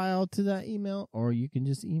audio file to that email, or you can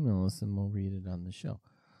just email us and we'll read it on the show.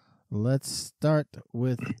 Let's start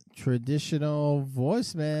with traditional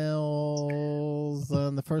voicemails.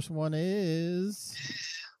 The first one is...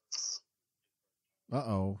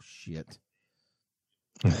 Uh-oh, shit.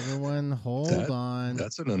 Everyone, hold on.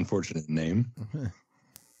 That's an unfortunate name.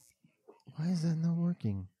 Why is that not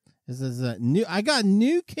working? This is new. I got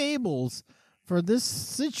new cables for this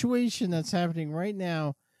situation that's happening right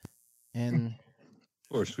now. And... Of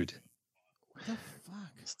course we did. What the fuck?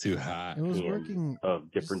 It's too hot. It was working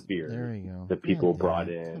of different beers. There you go. That people brought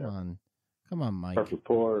in. Come on, Mike. Perfect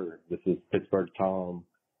Pour. This is Pittsburgh Tom,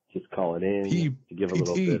 just calling in to give a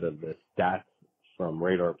little bit of the stats from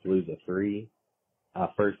Radarpalooza 3.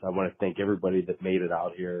 First, I want to thank everybody that made it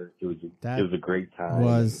out here. It was a great time.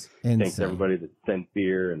 Was insane. Thanks to everybody that sent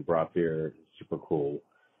beer and brought beer. Super cool.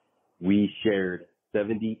 We shared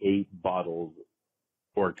 78 bottles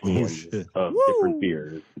or cans of different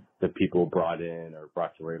beers that people brought in or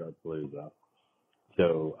brought to Radarpalooza.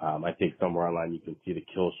 So I think somewhere online you can see the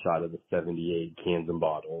kill shot of the 78 cans and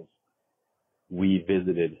bottles. We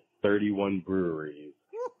visited 31 breweries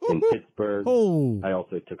in Pittsburgh. I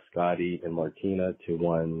also took Scotty and Martina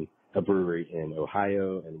to a brewery in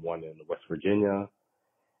Ohio and one in West Virginia.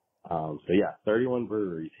 31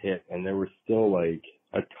 breweries hit, and there were still like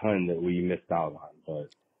a ton that we missed out on,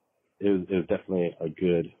 but it was definitely a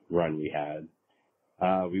good run we had.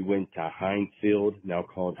 We went to Heinz Field, now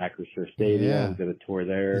called Acrisure Stadium, did a tour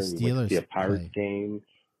there. We went to see a Pirates game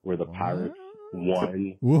where the Pirates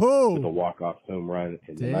won with a walk-off home run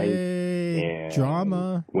in the ninth. And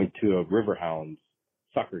drama. Went to a Riverhounds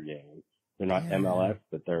soccer game. They're not MLS,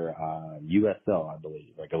 but they're USL, I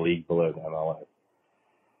believe, like a league below the MLS.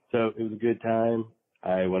 So it was a good time.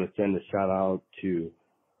 I want to send a shout-out to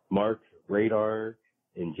Mark, Radar,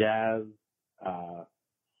 and Jazz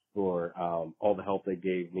for all the help they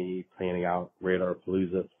gave me planning out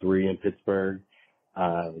Radarpalooza 3 in Pittsburgh.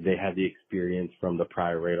 They had the experience from the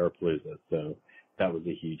prior Radarpalooza, so that was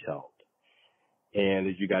a huge help. And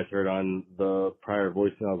as you guys heard on the prior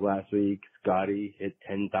voicemails last week, Scotty hit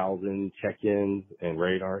 10,000 check-ins and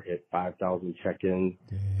Radar hit 5,000 check-ins,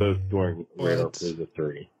 both during Radarpalooza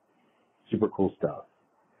 3. Super cool stuff.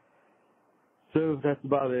 So that's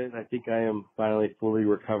about it. I think I am finally fully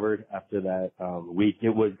recovered after that week.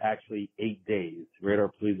 It was actually 8 days.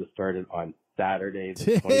 Radarpalooza started on Saturday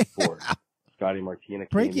the 24th. Scotty Martina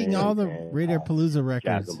came breaking in, all the and, Radarpalooza records.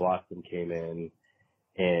 Jazz and Blossom came in,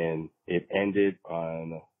 and it ended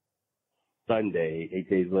on Sunday, 8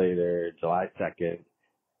 days later, July 2nd.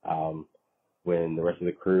 when the rest of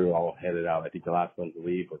the crew all headed out. I think the last ones to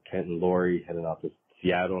leave were Kent and Lori heading out to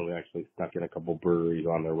Seattle, and we actually snuck in a couple breweries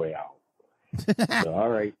on their way out. So, all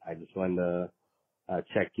right, I just wanted to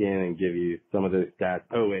check in and give you some of the stats.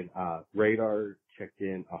 Oh, and Radar checked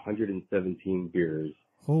in 117 beers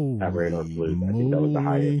at Radarpalooza. I think that was the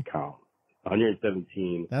highest count.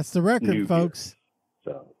 117. That's the record, folks.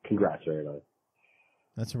 Beers. So, congrats, Radar.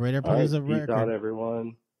 That's a Radarpalooza record. Peace out,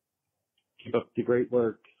 everyone. Keep up the great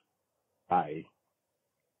work. Bye.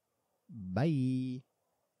 Bye.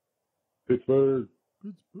 Pittsburgh.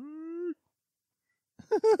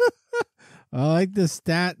 I like the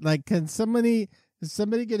stat. Like, is somebody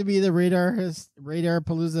going to be the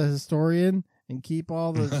Radarpalooza historian and keep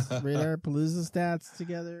all the Radarpalooza stats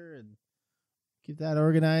together and keep that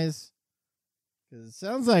organized? Because it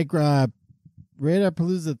sounds like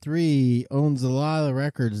Radarpalooza 3 owns a lot of the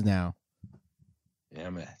records now.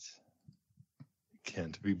 Damn it.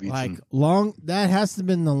 Can't be beaten. Like, that has to have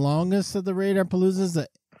been the longest of the Radarpaloozas,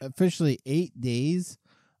 officially 8 days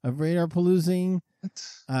of Radarpaloozing.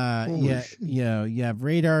 You have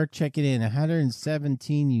Radar checking in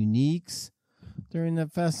 117 uniques during the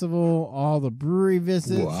festival, all the brewery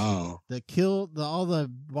visits. Wow. All the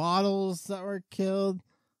bottles that were killed.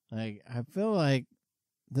 Like, I feel like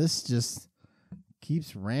this just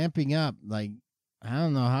keeps ramping up. Like, I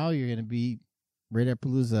don't know how you're gonna beat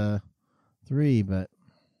Radarpalooza 3, but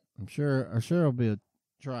I'm sure it'll be a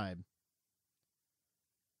tribe.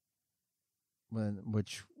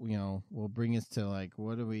 Which, will bring us to, like,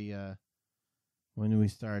 when do we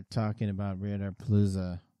start talking about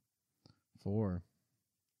Radarpalooza 4?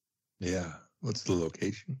 Yeah. What's the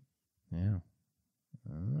location? Yeah. I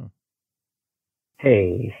don't know.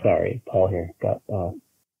 Hey, sorry, Paul here. Got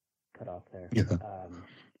cut off there. Yeah.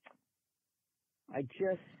 I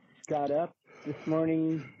just got up this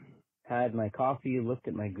morning, had my coffee, looked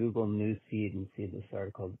at my Google News feed, and see this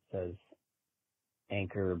article that says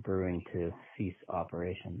Anchor Brewing to cease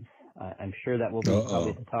operations. I'm sure that will be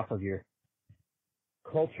probably at the top of your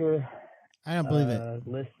culture I don't believe it.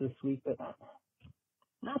 list this week, but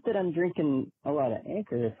not that I'm drinking a lot of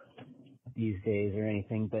Anchor these days or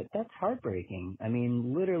anything, but that's heartbreaking. I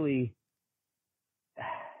mean, literally,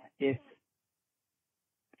 if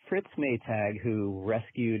Fritz Maytag, who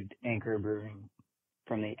rescued Anchor Brewing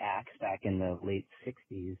from the axe back in the late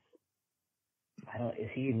 60s, is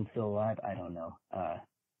he even still alive? I don't know. I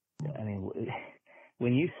mean,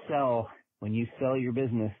 when you sell your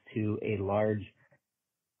business to a large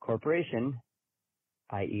corporation,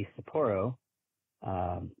 i.e. Sapporo,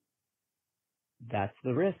 that's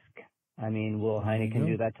the risk. I mean, will Heineken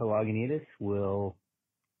do that to Lagunitas? Will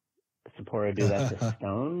Sapporo do that to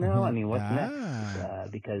Stone now? I mean, what's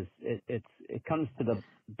next? Because it comes to the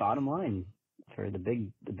bottom line. For the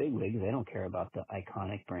big wigs, they don't care about the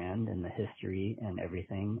iconic brand and the history and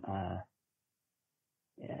everything.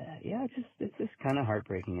 It's just kind of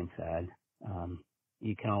heartbreaking and sad.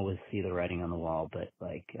 You can always see the writing on the wall, but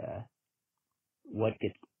what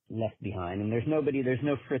gets left behind? And there's no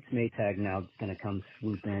Fritz Maytag now that's going to come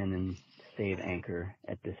swoop in and save Anchor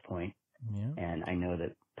at this point. Yeah. And I know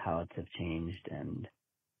that palates have changed and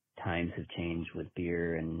times have changed with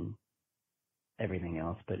beer and everything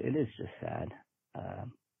else, but it is just sad.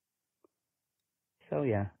 So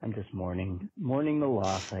yeah, I'm just mourning the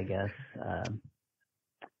loss, I guess,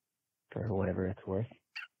 for whatever it's worth,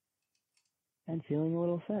 and feeling a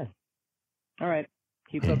little sad. All right,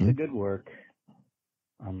 keep up the good work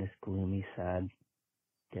on this gloomy, sad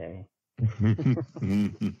day.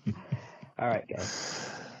 All right,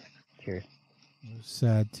 guys. Cheers.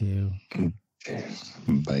 Sad too.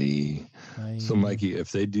 Bye. So, Mikey,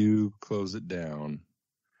 if they do close it down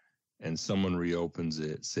and someone reopens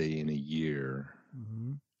it, say in a year,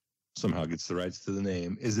 somehow gets the rights to the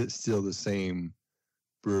name, is it still the same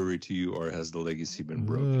brewery to you, or has the legacy been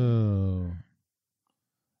broken?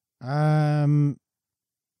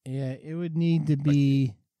 Yeah, it would need to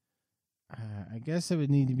be. I guess it would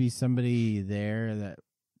need to be somebody there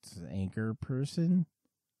that's an Anchor person.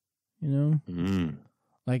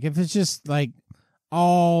 Like, if it's just like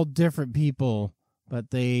all different people, but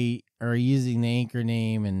they are using the Anchor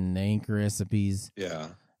name and the Anchor recipes. Yeah.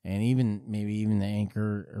 And maybe even the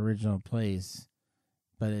Anchor original place,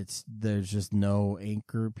 but there's just no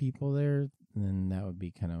Anchor people there, then that would be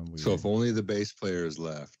kind of weird. So if only the bass player is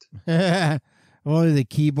left. Only the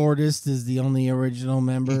keyboardist is the only original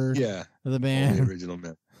member of the band. Only original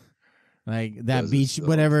member. Like that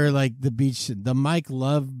the Mike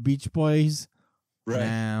Love Beach Boys. Right.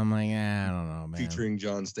 I'm like, I don't know, man. Featuring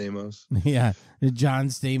John Stamos. Yeah, the John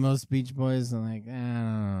Stamos Beach Boys. I'm like, I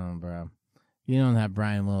don't know, bro. If you don't have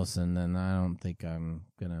Brian Wilson, then I don't think I'm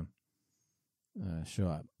gonna show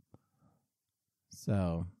up.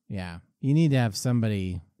 So yeah, you need to have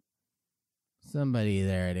somebody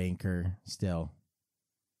there at Anchor still.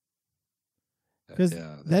 Because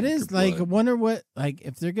that is like, I wonder what, like,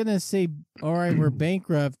 if they're gonna say, all right, we're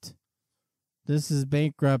bankrupt, this is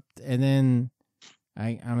bankrupt, and then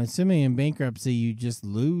I'm assuming in bankruptcy you just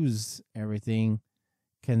lose everything.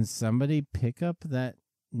 Can somebody pick up that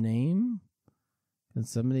name? Can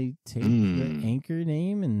somebody take the Anchor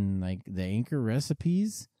name and like the Anchor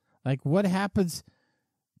recipes? Like, what happens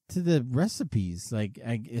to the recipes? Like,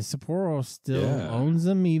 is Sapporo still owns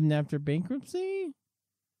them even after bankruptcy?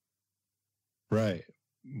 Right.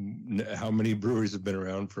 How many breweries have been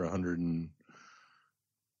around for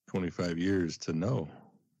 125 years to know?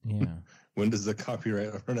 Yeah. When does the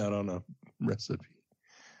copyright run out on a recipe?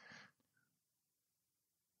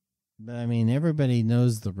 But I mean, everybody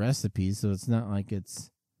knows the recipe, so it's not like it's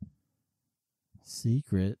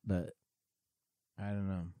secret, but I don't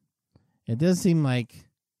know. It does seem like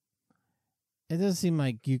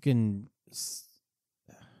you can,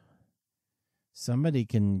 somebody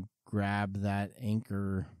can grab that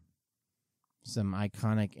Anchor, some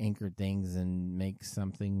iconic Anchor things and make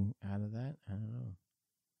something out of that. I don't know.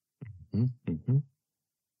 Mm-hmm.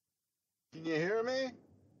 Can you hear me?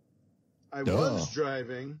 I was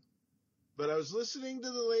driving, but I was listening to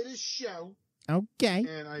the latest show. Okay.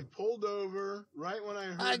 And I pulled over right when I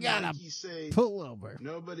heard Mikey say, pull over.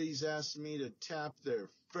 Nobody's asked me to tap their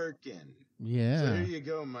firkin. Yeah. So here you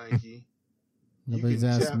go, Mikey. Nobody's you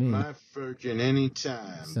can asked tap me. my firkin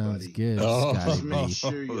anytime, Sounds buddy. good. Oh, Just make Scotty.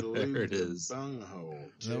 sure you there lube it the is. bunghole,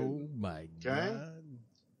 too. Oh my God.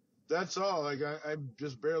 That's all. Like, I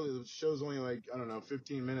just barely, the show's only like, I don't know,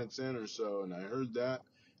 15 minutes in or so, and I heard that,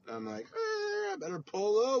 and I'm like, I better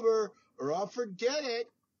pull over, or I'll forget it.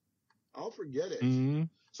 Mm-hmm.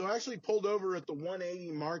 So I actually pulled over at the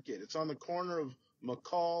 180 Market. It's on the corner of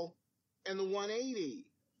McCall and the 180.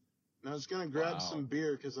 And I was going to grab some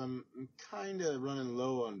beer because I'm kind of running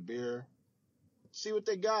low on beer. See what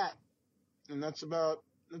they got. And that's about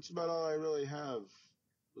all I really have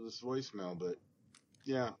for this voicemail. But,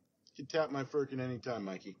 yeah, you can tap my firkin anytime,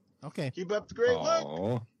 Mikey. Okay. Keep up the great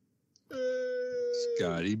work.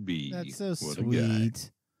 Scotty B. That's so What a guy.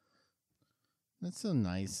 sweet. That's so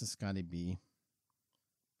nice, Scotty B.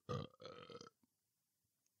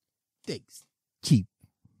 Thanks. Cheap.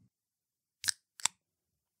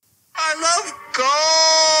 I love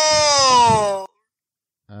gold.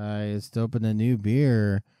 I just opened a new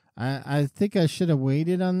beer. I think I should have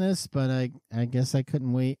waited on this, but I guess I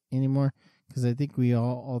couldn't wait anymore because I think we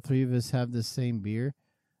all three of us have the same beer.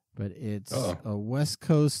 But it's a West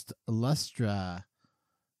Coast Lustra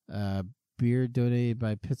beer donated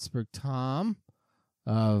by Pittsburgh Tom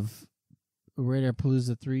of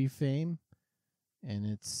Radarpalooza 3 fame. And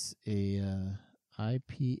it's a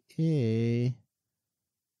IPA.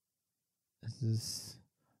 This is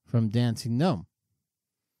from Dancing Gnome.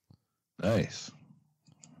 Nice.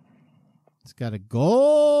 It's got a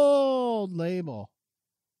gold label.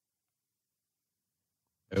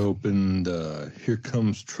 I opened Here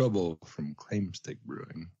Comes Trouble from Claimstick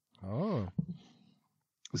Brewing. Oh.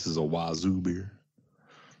 This is a Wazoo beer.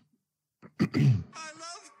 I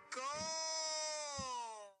love gold.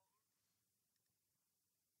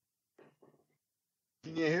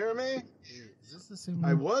 Can you hear me? Is this the same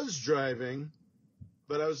I one? was driving,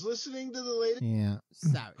 but I was listening to the latest. Yeah.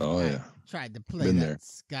 Sorry. Oh, I yeah. tried to play Been that there.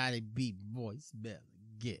 Scotty B voice better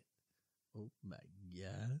get. Oh my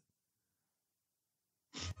God.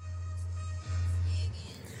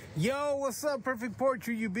 Yo, what's up, Perfect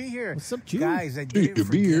Portrait? You be here. What's up, Chew? Guys, I Hey, didn't you be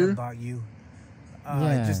forget here. about you.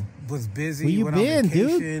 Yeah. I just was busy. Where you went been, on dude?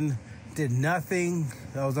 vacation, did nothing.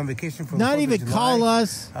 I was on vacation for Not the 4th even of July. call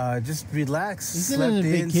us. Just relaxed, Isn't slept it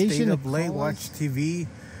a in, vacation stayed to up late, call watched TV.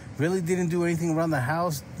 Really didn't do anything around the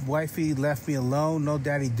house. Wifey left me alone. No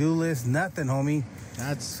daddy do list. Nothing, homie.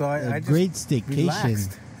 That's So a I just great staycation.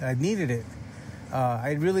 relaxed. I needed it.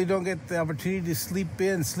 I really don't get the opportunity to sleep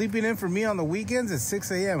in. Sleeping in for me on the weekends is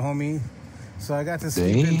 6 a.m., homie. So I got to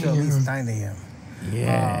sleep in until at least 9 a.m.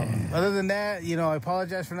 Yeah. Other than that, I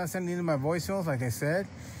apologize for not sending in my voicemails, like I said.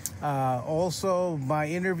 Also, my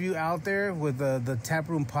interview out there with the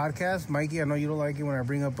Taproom podcast. Mikey, I know you don't like it when I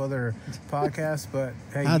bring up other podcasts, but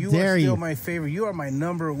hey, How you are dare still you. my favorite. You are my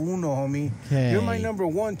number uno, homie. Okay. You're my number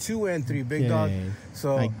 1, 2, and 3, big dog. Okay.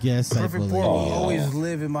 So I guess I Perfect believe Port will you. always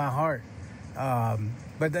live in my heart.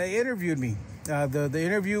 But they interviewed me. The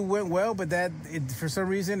interview went well, but for some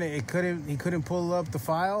reason he couldn't pull up the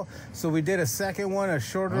file. So we did a second one, a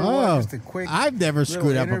shorter one, just a quick. I've never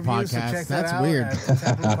screwed up a interview, so podcast. check That's that weird. At the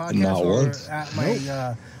Chapman Podcast Not or once. at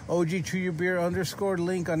my OG Chew Your Beer _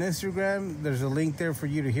 link on Instagram. There's a link there for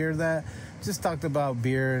you to hear that. Just talked about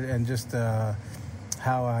beer and just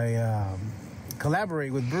how I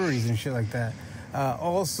collaborate with breweries and shit like that.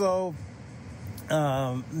 Also.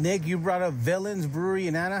 Nick, you brought up Villains Brewery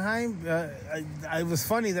in Anaheim. It was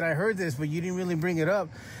funny that I heard this, but you didn't really bring it up.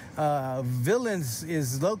 Villains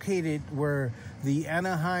is located where the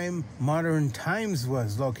Anaheim Modern Times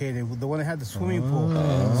was located, the one that had the swimming pool.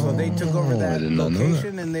 So they took over that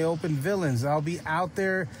location and they opened Villains. I'll be out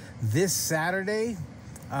there this Saturday.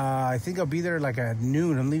 I think I'll be there like at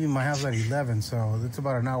noon. I'm leaving my house at 11, so it's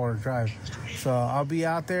about an hour drive. So I'll be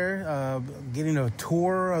out there getting a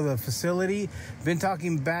tour of the facility. Been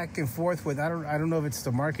talking back and forth with, I don't know if it's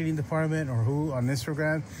the marketing department or who on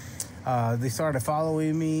Instagram. They started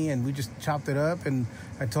following me, and we just chopped it up. And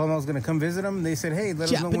I told them I was going to come visit them. They said, "Hey,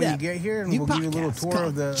 let us know when you get here, and we'll give you a little tour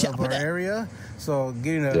of our area." So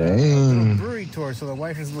getting a little brewery tour. So the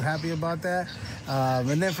wife is happy about that.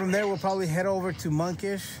 And then from there, we'll probably head over to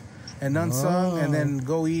Monkish and Unsung, and then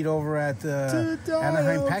go eat over at the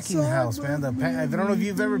Anaheim Packing House, man. I don't know if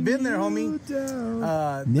you've ever been there, homie.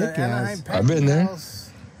 Nick the Anaheim has. Packing I've been there. House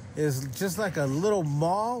is just like a little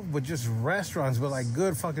mall with just restaurants, but like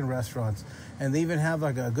good fucking restaurants. And they even have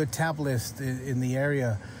like a good tap list in the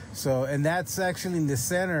area. So, and that's actually in the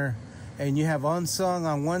center. And you have Unsung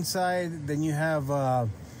on one side, then you have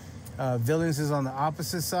Villains is on the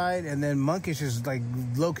opposite side, and then Monkish is like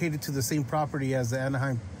located to the same property as the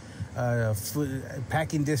Anaheim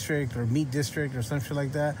packing district or meat district or something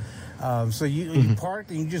like that. So you park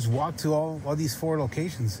and you just walk to all these 4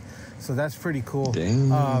 locations. So that's pretty cool.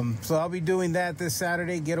 So I'll be doing that this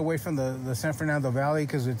Saturday, get away from the San Fernando Valley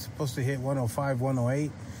because it's supposed to hit 105,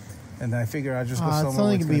 108. And I figure I'll just go somewhere it's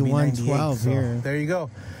only going going to be 112 so here. there you go.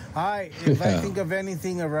 All right, if I think of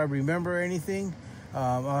anything or I remember anything,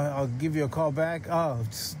 I'll give you a call back.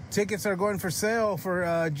 Tickets are going for sale for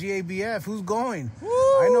GABF. Who's going? Woo!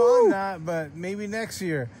 I know I'm not, but maybe next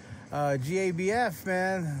year. GABF,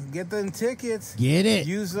 man. Get them tickets. Get it.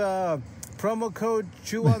 Use promo code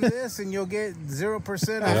Chew on this, and you'll get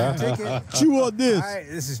 0% off your ticket. Chew on this. All right,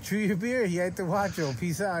 this is Chew Your Beer. You at the Wacho.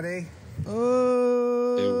 Peace out, eh?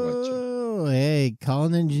 Oh, hey,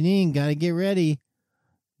 Colin and Janine, got to get ready.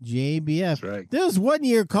 JBF. That's right. There was one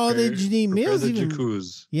year Colin and Janine Prepare Mills the even.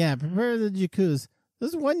 jacuzzi. Yeah, prepare the jacuzzi. There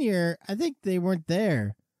was one year, I think they weren't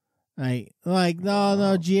there. No,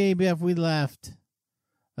 GABF, we left.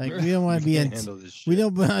 Like, we don't want to be in. We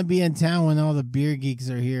don't want to be in town when all the beer geeks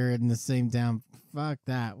are here in the same town. Fuck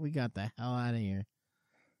that. We got the hell out of here.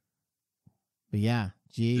 But yeah,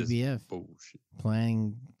 GABF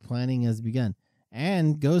planning has begun,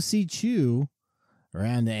 and go see Chew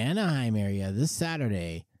around the Anaheim area this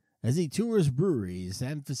Saturday as he tours breweries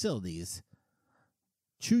and facilities.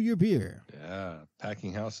 Chew Your Beer. Yeah,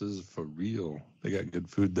 packing houses for real. They got good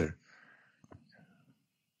food there.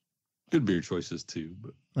 Good beer choices too,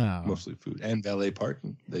 but mostly food and valet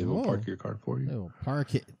parking. They will park your car for you. They will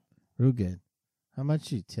park it. Real good. How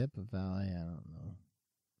much you tip a valet? I don't know.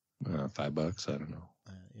 $5. I don't know.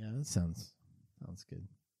 Yeah, that sounds good.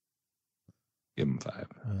 Give them 5.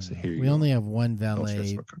 So here you we go. only have one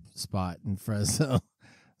valet spot in Fresno,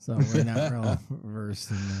 so we're not real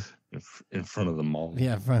versed in front of the mall.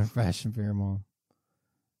 Yeah, in front of Fashion Fair Mall.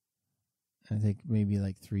 I think maybe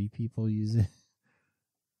like 3 people use it.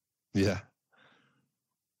 Yeah.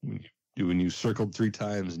 When you circled 3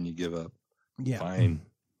 times and you give up. Yeah. Fine.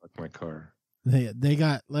 Like my car. They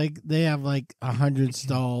got they have 100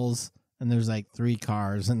 stalls and there's 3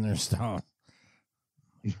 cars in their stall.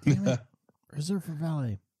 Damn it. Reserve for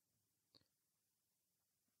valet.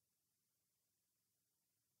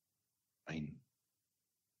 Fine.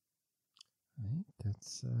 I think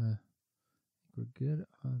that's we're good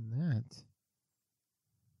on that.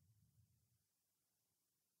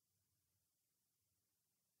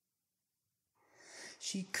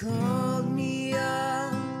 She called me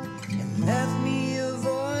up and left me a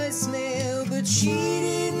voicemail, but she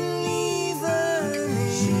didn't leave her name.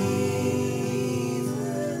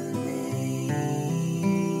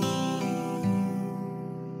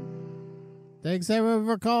 Thanks everyone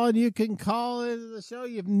for calling. You can call into the show.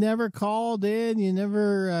 You've never called in. You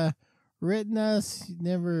never written us. You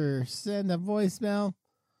never sent a voicemail.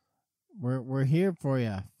 We're here for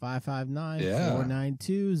you.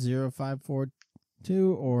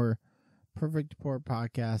 559-492-0542 or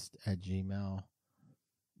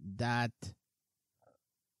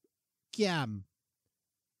perfectportpodcast@gmail.com.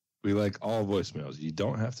 We like all voicemails. You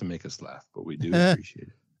don't have to make us laugh, but we do appreciate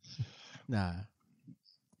it. Nah.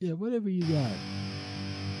 Yeah, whatever you got.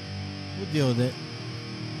 We'll deal with it.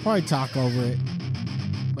 Probably talk over it,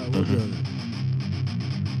 but we'll deal with it.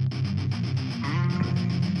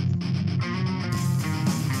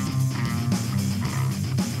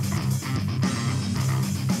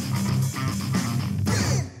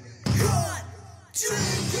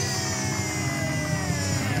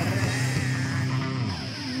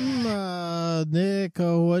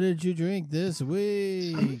 Nico, what did you drink this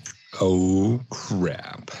week? Oh,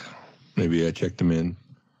 crap. Maybe I checked them in.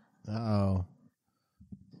 Uh-oh.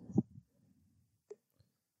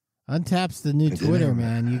 Untap's the new Twitter,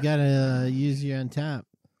 man. You got to use your Untap.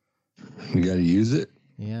 You got to use it?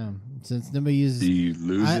 Yeah. Since nobody uses Do you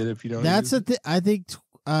lose it if you don't That's use it? I think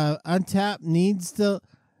Untap needs to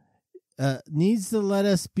let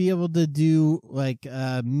us be able to do like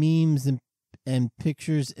memes and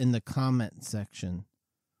pictures in the comment section.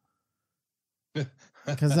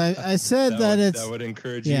 Because I said that would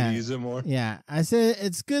encourage you to use it more. Yeah, I said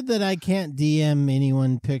it's good that I can't DM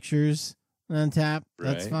anyone pictures on tap.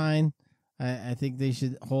 That's fine. I think they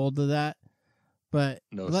should hold to that. But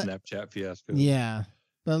no Snapchat fiasco. Yeah,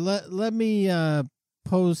 but let me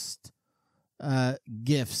post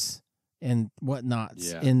GIFs and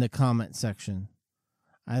whatnots in the comment section.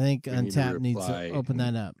 I think Untap needs to open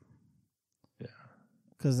that up. Yeah,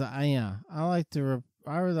 because I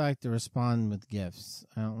really like to respond with GIFs.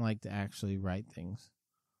 I don't like to actually write things.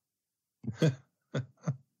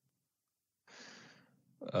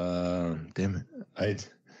 Damn it!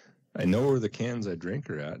 I know where the cans I drink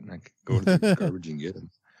are at, and I could go to the garbage and get them.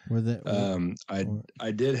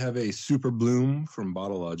 I did have a Super Bloom from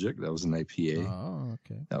Bottle Logic. That was an IPA. Oh,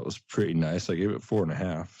 okay. That was pretty nice. I gave it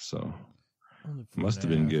 4.5, so must have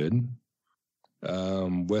been good.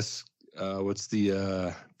 What's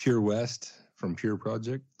the Pure West from Pure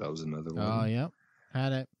Project? That was another one. Oh, yep.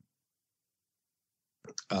 Had it.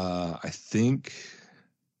 I think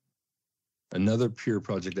another Pure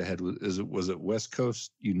Project I had was it West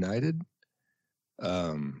Coast United?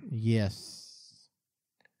 Yes.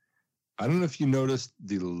 I don't know if you noticed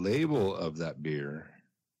the label of that beer,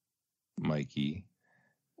 Mikey.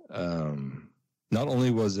 Not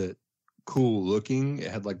only was it cool looking,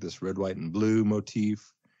 it had like this red, white, and blue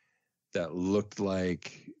motif that looked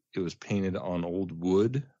like it was painted on old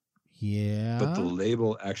wood. Yeah. But the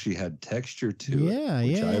label actually had texture to it,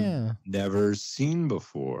 which I've never seen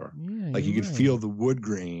before. Yeah, like you could feel the wood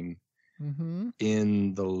grain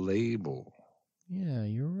in the label. Yeah,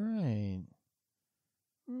 you're right.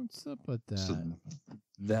 What's up with that? So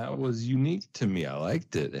that was unique to me. I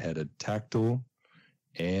liked it. It had a tactile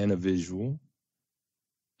and a visual,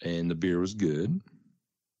 and the beer was good.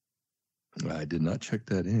 I did not check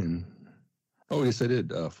that in. Oh, yes, I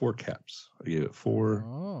did. 4 caps. I gave it 4.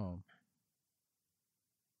 Oh.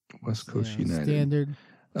 West Coast United.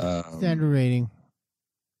 Standard rating.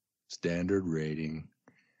 Standard rating.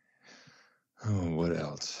 Oh, what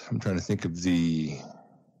else? I'm trying to think of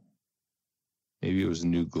maybe it was a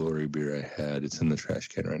New Glory beer I had. It's in the trash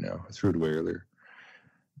can right now. I threw it away earlier.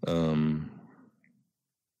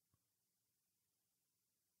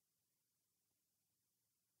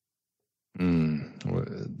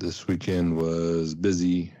 This weekend was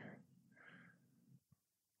busy.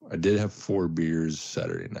 I did have 4 beers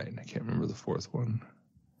Saturday night. I can't remember the 4th one.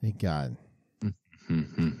 Thank God.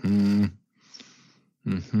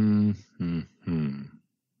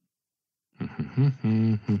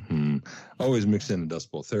 Always mix in a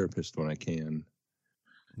Dust Bowl Therapist when I can.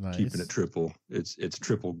 Nice. Keeping it triple. It's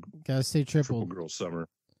triple. Gotta stay triple. Triple girl summer.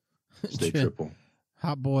 Stay triple.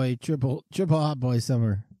 Hot boy, triple hot boy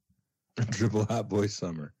summer. Triple hot boy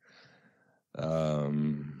summer. I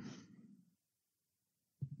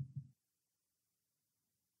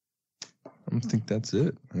don't think that's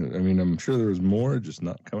it. I mean, I'm sure there was more, just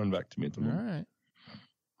not coming back to me at the moment.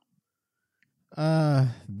 All right.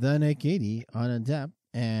 The Nick 80 on a tap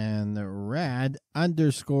and the Rad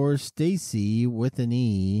 _ Stacy with an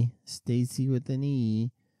E. Stacy with an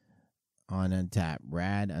E on a tap.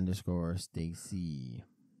 Rad _ Stacy.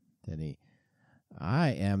 I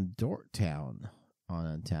am Dorktown on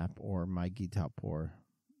Untap or Mikey Top Pour.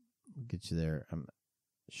 We'll get you there, I'm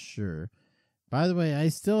sure. By the way, I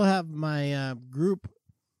still have my group,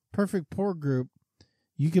 Perfect Pour group.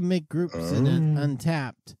 You can make groups in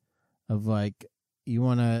Untapped of like, you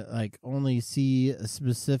want to like only see a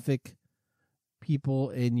specific people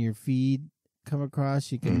in your feed come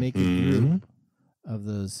across. You can make a group of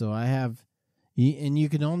those. So I have, and you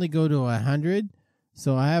can only go to 100.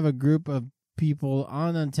 So I have a group of people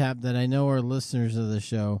on Untapped that I know are listeners of the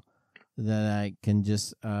show that I can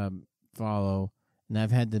just follow, and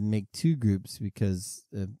I've had to make 2 groups because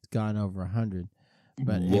it's gone over 100.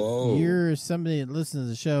 But Whoa. if you're somebody that listens to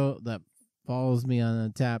the show that follows me on the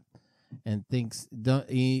tap and thinks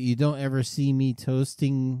you don't ever see me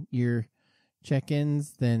toasting your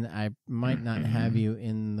check-ins, then I might not have you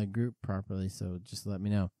in the group properly. So just let me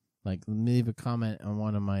know. Like, leave a comment on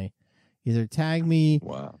one of my, either tag me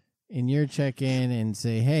in your check-in and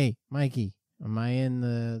say, hey, Mikey, am I in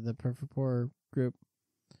the Perfect Pour group?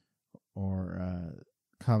 Or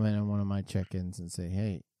comment on one of my check-ins and say,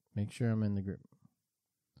 hey, make sure I'm in the group.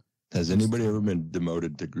 Has anybody ever been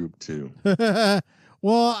demoted to group 2?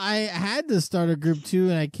 Well, I had to start a group 2,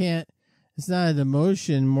 and I can't. It's not a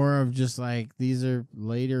demotion, more of just like these are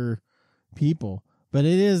later people. But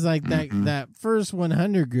it is like that first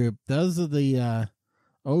 100 group. Those are the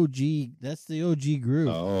OG. That's the OG group.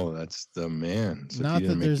 Oh, that's the man. So not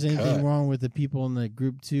that there's anything wrong with the people in the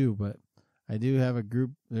group 2, but I do have a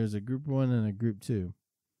group. There's a group 1 and a group 2.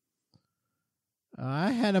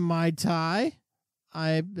 I had a Mai Tai.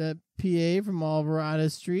 PA from Alvarado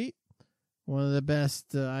Street, one of the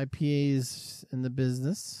best IPAs in the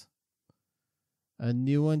business. A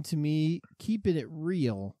new one to me, keeping it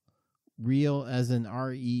real. Real as in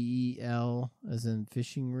REEL, as in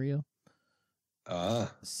fishing reel.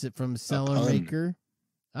 From Cellar Maker.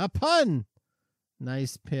 A pun!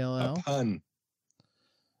 Nice pale ale. A pun.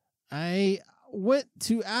 I went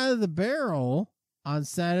to Out of the Barrel on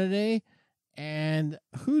Saturday, and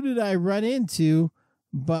who did I run into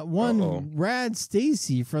but one Rad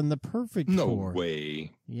Stacy from the Perfect Pour? No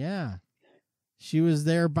way. Yeah. She was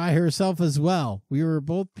there by herself as well. We were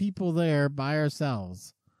both people there by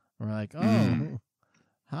ourselves. We're like,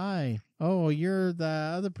 hi. Oh, you're the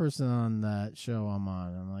other person on that show I'm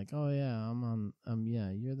on. I'm like, oh, yeah, I'm on.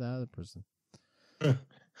 Yeah, you're the other person.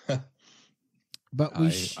 But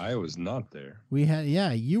I was not there. We had,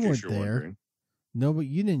 you weren't there. Wondering. No, but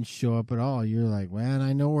you didn't show up at all. You're like, man,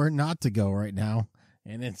 I know where not to go right now.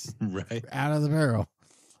 And it's Out of the Barrel.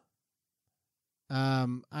 I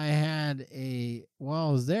had while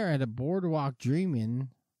I was there, I had a Boardwalk Dreamin'.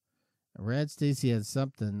 Red Stacy had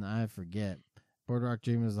something, I forget. Boardwalk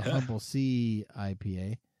Dreamin' was a Humble Sea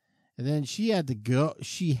IPA. And then she had to go.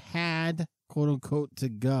 She had, quote unquote, to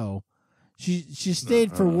go. She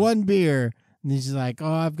stayed for one beer. And she's like,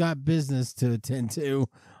 oh, I've got business to attend to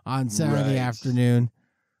on Saturday afternoon.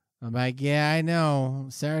 I'm like, yeah, I know.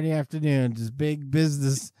 Saturday afternoon, this big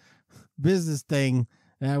business thing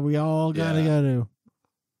that we all got to go to.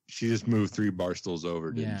 She just moved 3 bar stools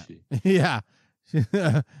over, didn't she? Yeah.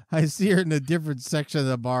 I see her in a different section of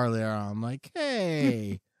the bar there. I'm like,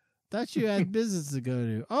 hey, thought you had business to go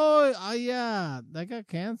to. Oh, yeah, that got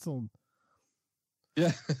canceled.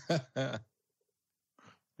 Yeah.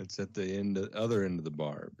 It's at the other end of the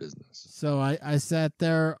bar business. So I sat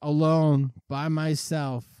there alone by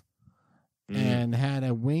myself and had a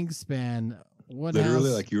wingspan. Literally,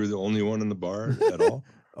 like you were the only one in the bar at all?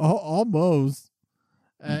 Almost.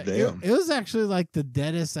 Damn. It was actually like the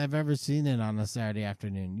deadest I've ever seen it on a Saturday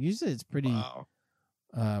afternoon. Usually it's pretty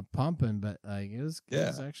pumping, but like it was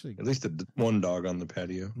actually at least one dog on the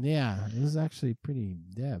patio. Yeah, it was actually pretty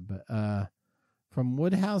dead. But from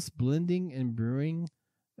Woodhouse Blending and Brewing,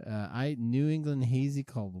 New England hazy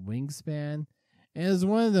called Wingspan. And it was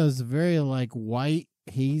one of those very like white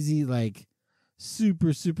hazy, like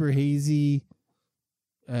super hazy,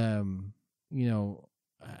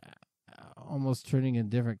 almost turning a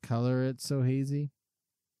different color. It's so hazy.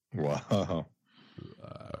 Wow.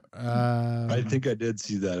 I think I did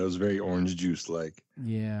see that. It was very orange juice like.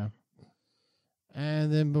 Yeah.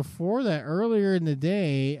 And then before that, earlier in the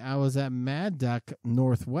day, I was at Mad Duck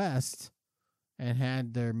Northwest and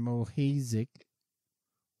had their Mohazic,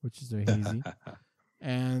 which is their hazy.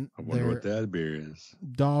 And I wonder what that beer is.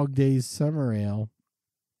 Dog Days Summer Ale,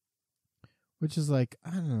 which is like,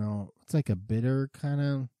 I don't know, it's like a bitter kind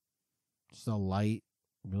of, just a light,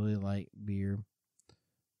 really light beer.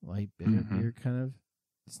 Light bitter beer kind of.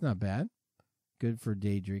 It's not bad. Good for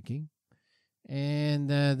day drinking. And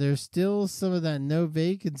there's still some of that no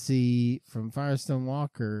vacancy from Firestone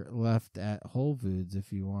Walker left at Whole Foods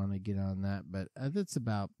if you want to get on that. But it's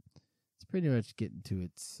pretty much getting to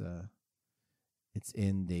its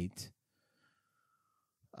end date.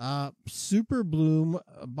 Super Bloom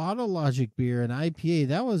Bottle Logic beer, an IPA.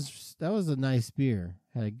 That was a nice beer.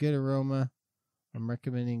 Had a good aroma. I'm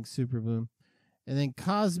recommending Super Bloom. And then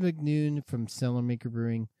Cosmic Noon from Cellar Maker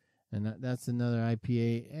Brewing, and that's another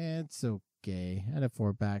IPA. It's okay. Had a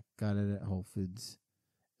 4-pack, got it at Whole Foods.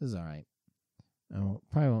 It was all right. I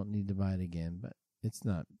probably won't need to buy it again, but it's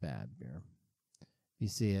not bad beer. You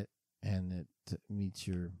see it and it meets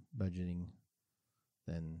your budgeting,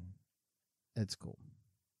 then it's cool.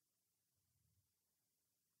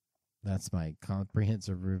 That's my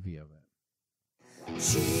comprehensive review of it.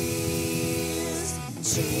 Cheers,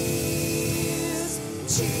 cheers,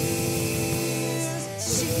 cheers,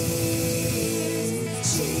 cheers,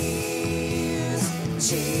 cheers,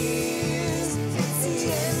 cheers. It's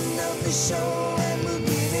the end of the show and we're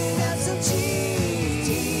giving out some cheers.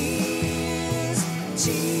 Cheers,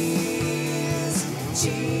 cheers,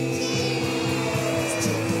 cheers,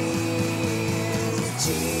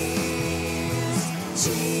 cheers,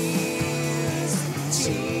 cheers,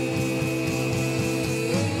 cheers.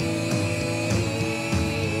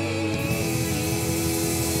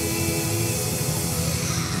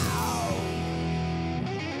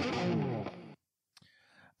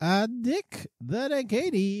 Dick, the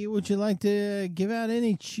Katie, would you like to give out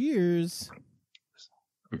any cheers?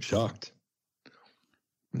 I'm shocked.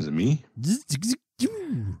 Is it me?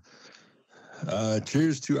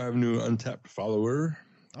 Cheers to our new untapped follower,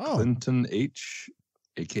 Clinton H,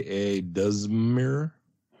 a.k.a. Duzmir.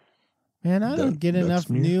 Man, I don't get enough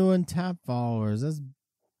new untapped followers. That's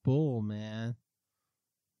bull, man.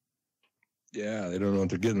 Yeah, they don't know what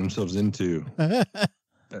they're getting themselves into.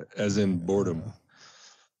 As in boredom.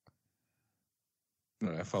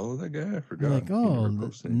 I follow that guy. I forgot.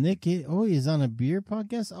 Like, Nick, he's on a beer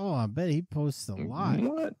podcast? Oh, I bet he posts a lot.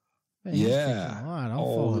 What? Yeah.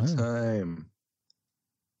 All the time.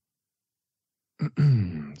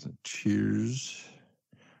 So cheers.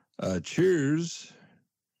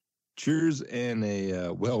 Cheers and a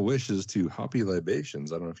well wishes to Hoppy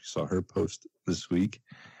Libations. I don't know if you saw her post this week.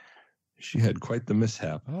 She had quite the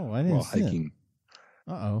mishap while hiking.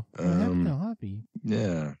 Uh-oh. What happened to Hoppy?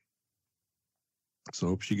 Yeah. So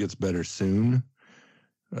hope she gets better soon.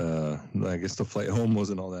 I guess the flight home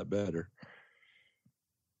wasn't all that better.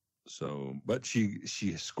 So, but she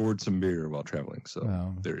scored some beer while traveling.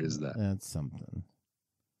 So there is that. That's something.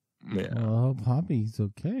 Yeah. Well, I hope Hoppy's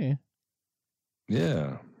okay.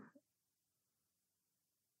 Yeah.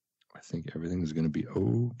 I think everything's going to be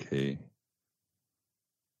okay.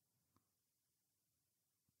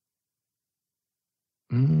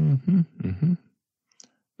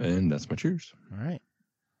 And that's my cheers. All right.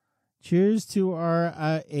 Cheers to our,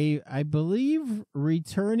 I believe,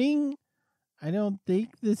 returning. I don't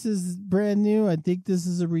think this is brand new. I think this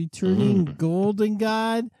is a returning Golden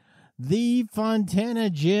God, the Fontana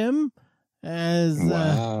Jim, is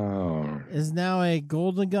now a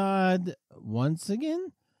Golden God once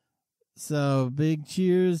again. So big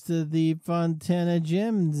cheers to the Fontana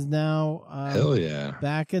Jim. Is now hell yeah,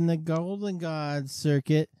 back in the Golden God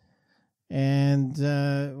circuit. And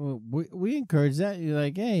we encourage that. You're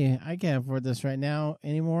like, hey, I can't afford this right now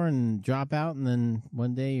anymore, and drop out. And then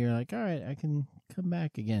one day you're like, all right, I can come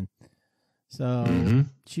back again. So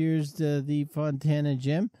cheers to the Fontana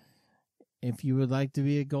Gym. If you would like to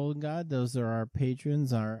be a Golden God, those are our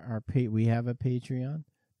patrons. We have a Patreon,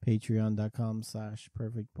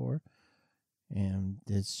 patreon.com/perfectpour. And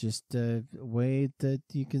it's just a way that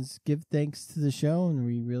you can give thanks to the show, and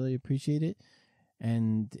we really appreciate it.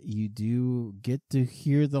 And you do get to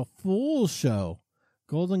hear the full show.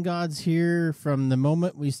 Golden God's here from the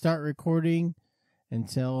moment we start recording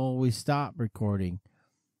until we stop recording.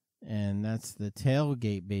 And that's the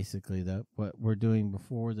tailgate, basically, what we're doing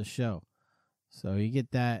before the show. So you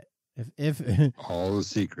get that. If all the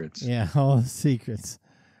secrets. Yeah, all the secrets.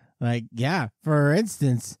 Like, yeah, for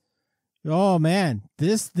instance, oh, man,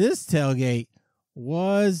 this tailgate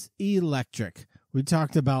was electric. We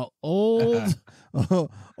talked about old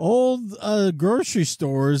grocery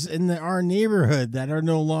stores in our neighborhood that are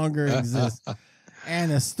no longer exist,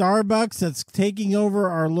 and a Starbucks that's taking over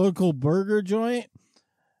our local burger joint.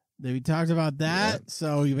 We talked about that. Yep.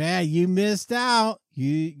 So, man, you missed out.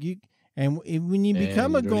 And when you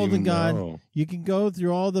become a Golden God, you can go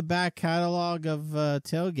through all the back catalog of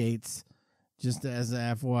tailgates. Just as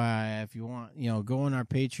a FYI, if you want, go on our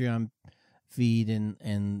Patreon feed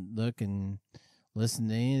and look and listen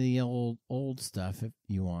to any of the old stuff if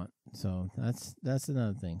you want. So that's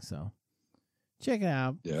another thing. So check it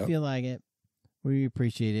out. Yep. If you like it, we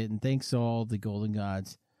appreciate it. And thanks to all the Golden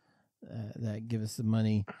Gods that give us the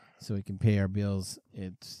money so we can pay our bills.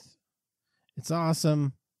 It's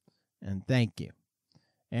awesome. And thank you.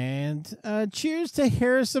 And cheers to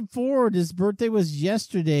Harrison Ford. His birthday was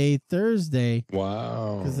yesterday, Thursday.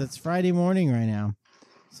 Wow. Because it's Friday morning right now.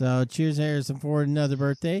 So cheers to Harrison Ford, another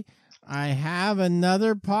birthday. I have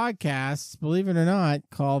another podcast, believe it or not,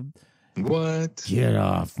 called What? Get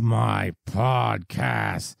Off My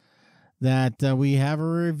Podcast. That we have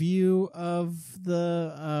a review of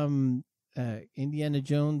the Indiana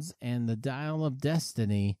Jones and the Dial of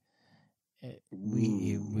Destiny.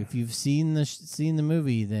 If you've seen the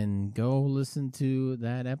movie, then go listen to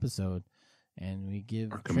that episode, and we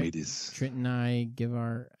give Trent and I give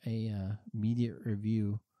our immediate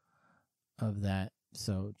review of that.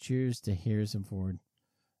 So cheers to Harrison Ford,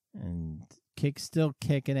 and still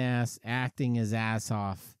kicking ass, acting his ass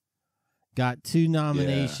off. Got 2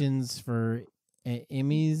 nominations for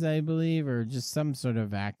Emmys, I believe, or just some sort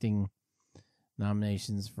of acting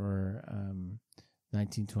nominations for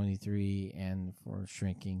 1923 and for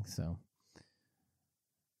Shrinking. So,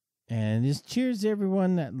 and just cheers to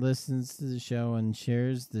everyone that listens to the show and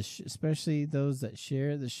shares especially those that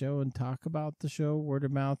share the show and talk about the show. Word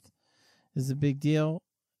of mouth is a big deal,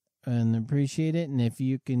 and appreciate it. And if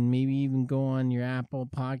you can maybe even go on your Apple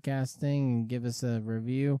podcast thing and give us a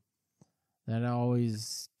review, that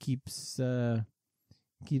always keeps the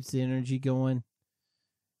energy going.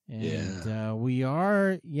 And we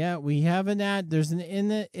have an ad. There's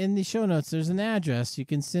in the show notes. There's an address. You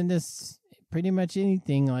can send us pretty much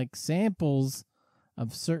anything, like samples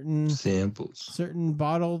of certain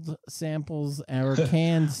bottled samples or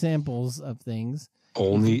canned samples of things.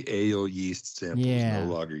 Only ale yeast samples. No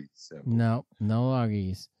lager yeast samples. No lager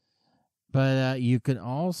yeast. But you can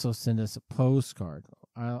also send us a postcard.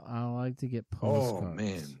 I like to get postcards. Oh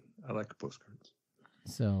man, I like postcards.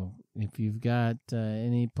 So if you've got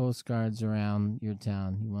any postcards around your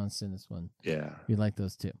town, you want to send us one. Yeah. We'd like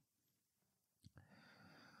those too.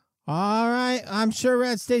 All right. I'm sure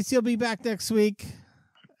Red Stacy will be back next week.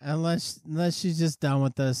 Unless she's just done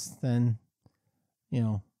with us, then,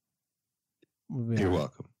 we'll be You're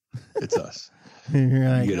welcome. It's us. You're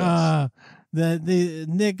like, the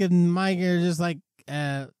Nick and Mike are just like,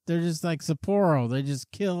 they're just like Sapporo. They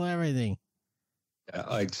just kill everything.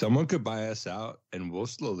 Like someone could buy us out and we'll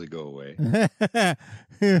slowly go away.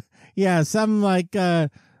 Yeah, some like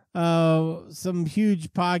some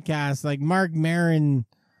huge podcast like Mark Maron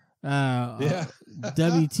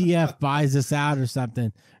WTF buys us out or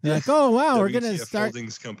something. You're like, oh wow, we're gonna start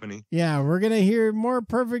Holdings Company. Yeah, we're gonna hear more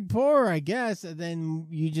Perfect Pour, I guess. And then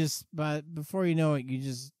but before you know it, you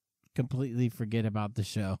just completely forget about the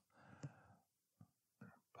show.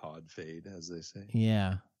 Pod fade, as they say.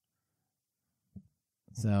 Yeah.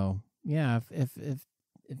 So yeah, if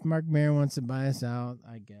Mark Mayer wants to buy us out,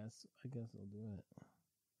 I guess we'll do it.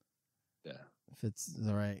 Yeah, if it's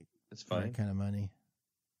the right, it's fine. Right kind of money.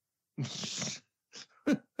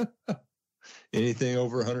 Anything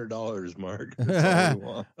over $100, Mark. That's all we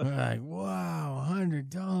want. We're like, wow,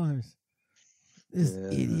 $100. This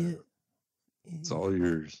idiot. It's all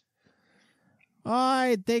yours. All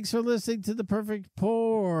right, thanks for listening to the Perfect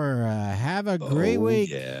Pour. Have a great week.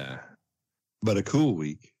 Yeah. But a cool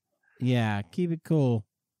week. Yeah, keep it cool.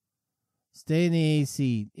 Stay in the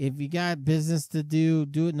AC. If you got business to do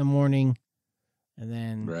it in the morning, and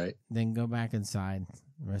then go back inside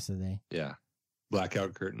the rest of the day. Yeah.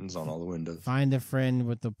 Blackout curtains on all the windows. Find a friend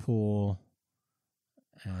with a pool.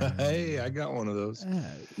 Hey, I got one of those.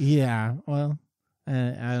 Yeah, well, I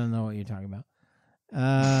don't know what you're talking about.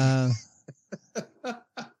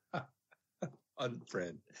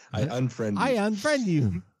 Unfriend. I unfriend you. I unfriend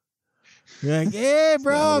you. You're like, hey,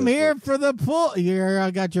 bro, I'm here for the pool.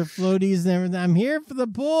 I got your floaties and everything. I'm here for the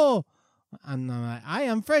pool. I'm not. I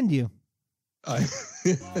unfriend you. That's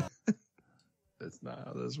not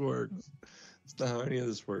how this works. It's not how any of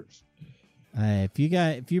this works.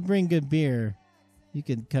 If you bring good beer, you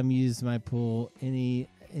can come use my pool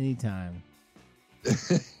anytime.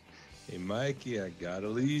 Hey, Mikey, I got a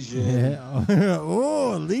lesion.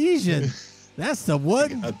 Oh, a lesion. That's the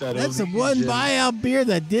one. That's the one buyout beer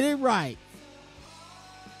that did it right.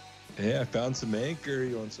 Hey, I found some Anchor.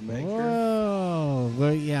 You want some Anchor? Whoa!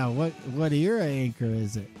 Well, yeah. What your Anchor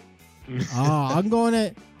is it? I'm going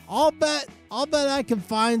to. I'll bet I can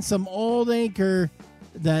find some old Anchor,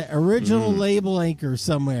 that original label Anchor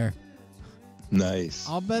somewhere. Nice.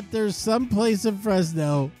 I'll bet there's some place in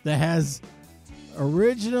Fresno that has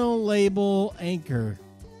original label Anchor,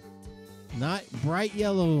 not bright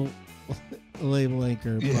yellow label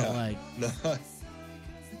Anchor, but like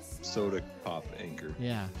soda pop Anchor.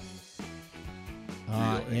 Yeah.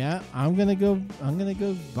 Yeah. I'm gonna go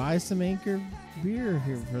buy some Anchor beer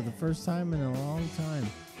here for the first time in a long time.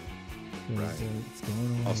 Right. It's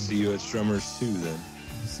going away. I'll see you at Strummers too then.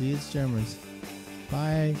 See you at Strummers.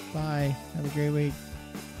 Bye. Have a great week.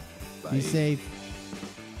 Bye. Be safe.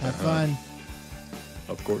 Have fun.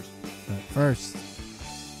 Of course. But first,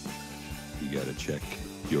 you gotta check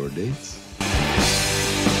your dates.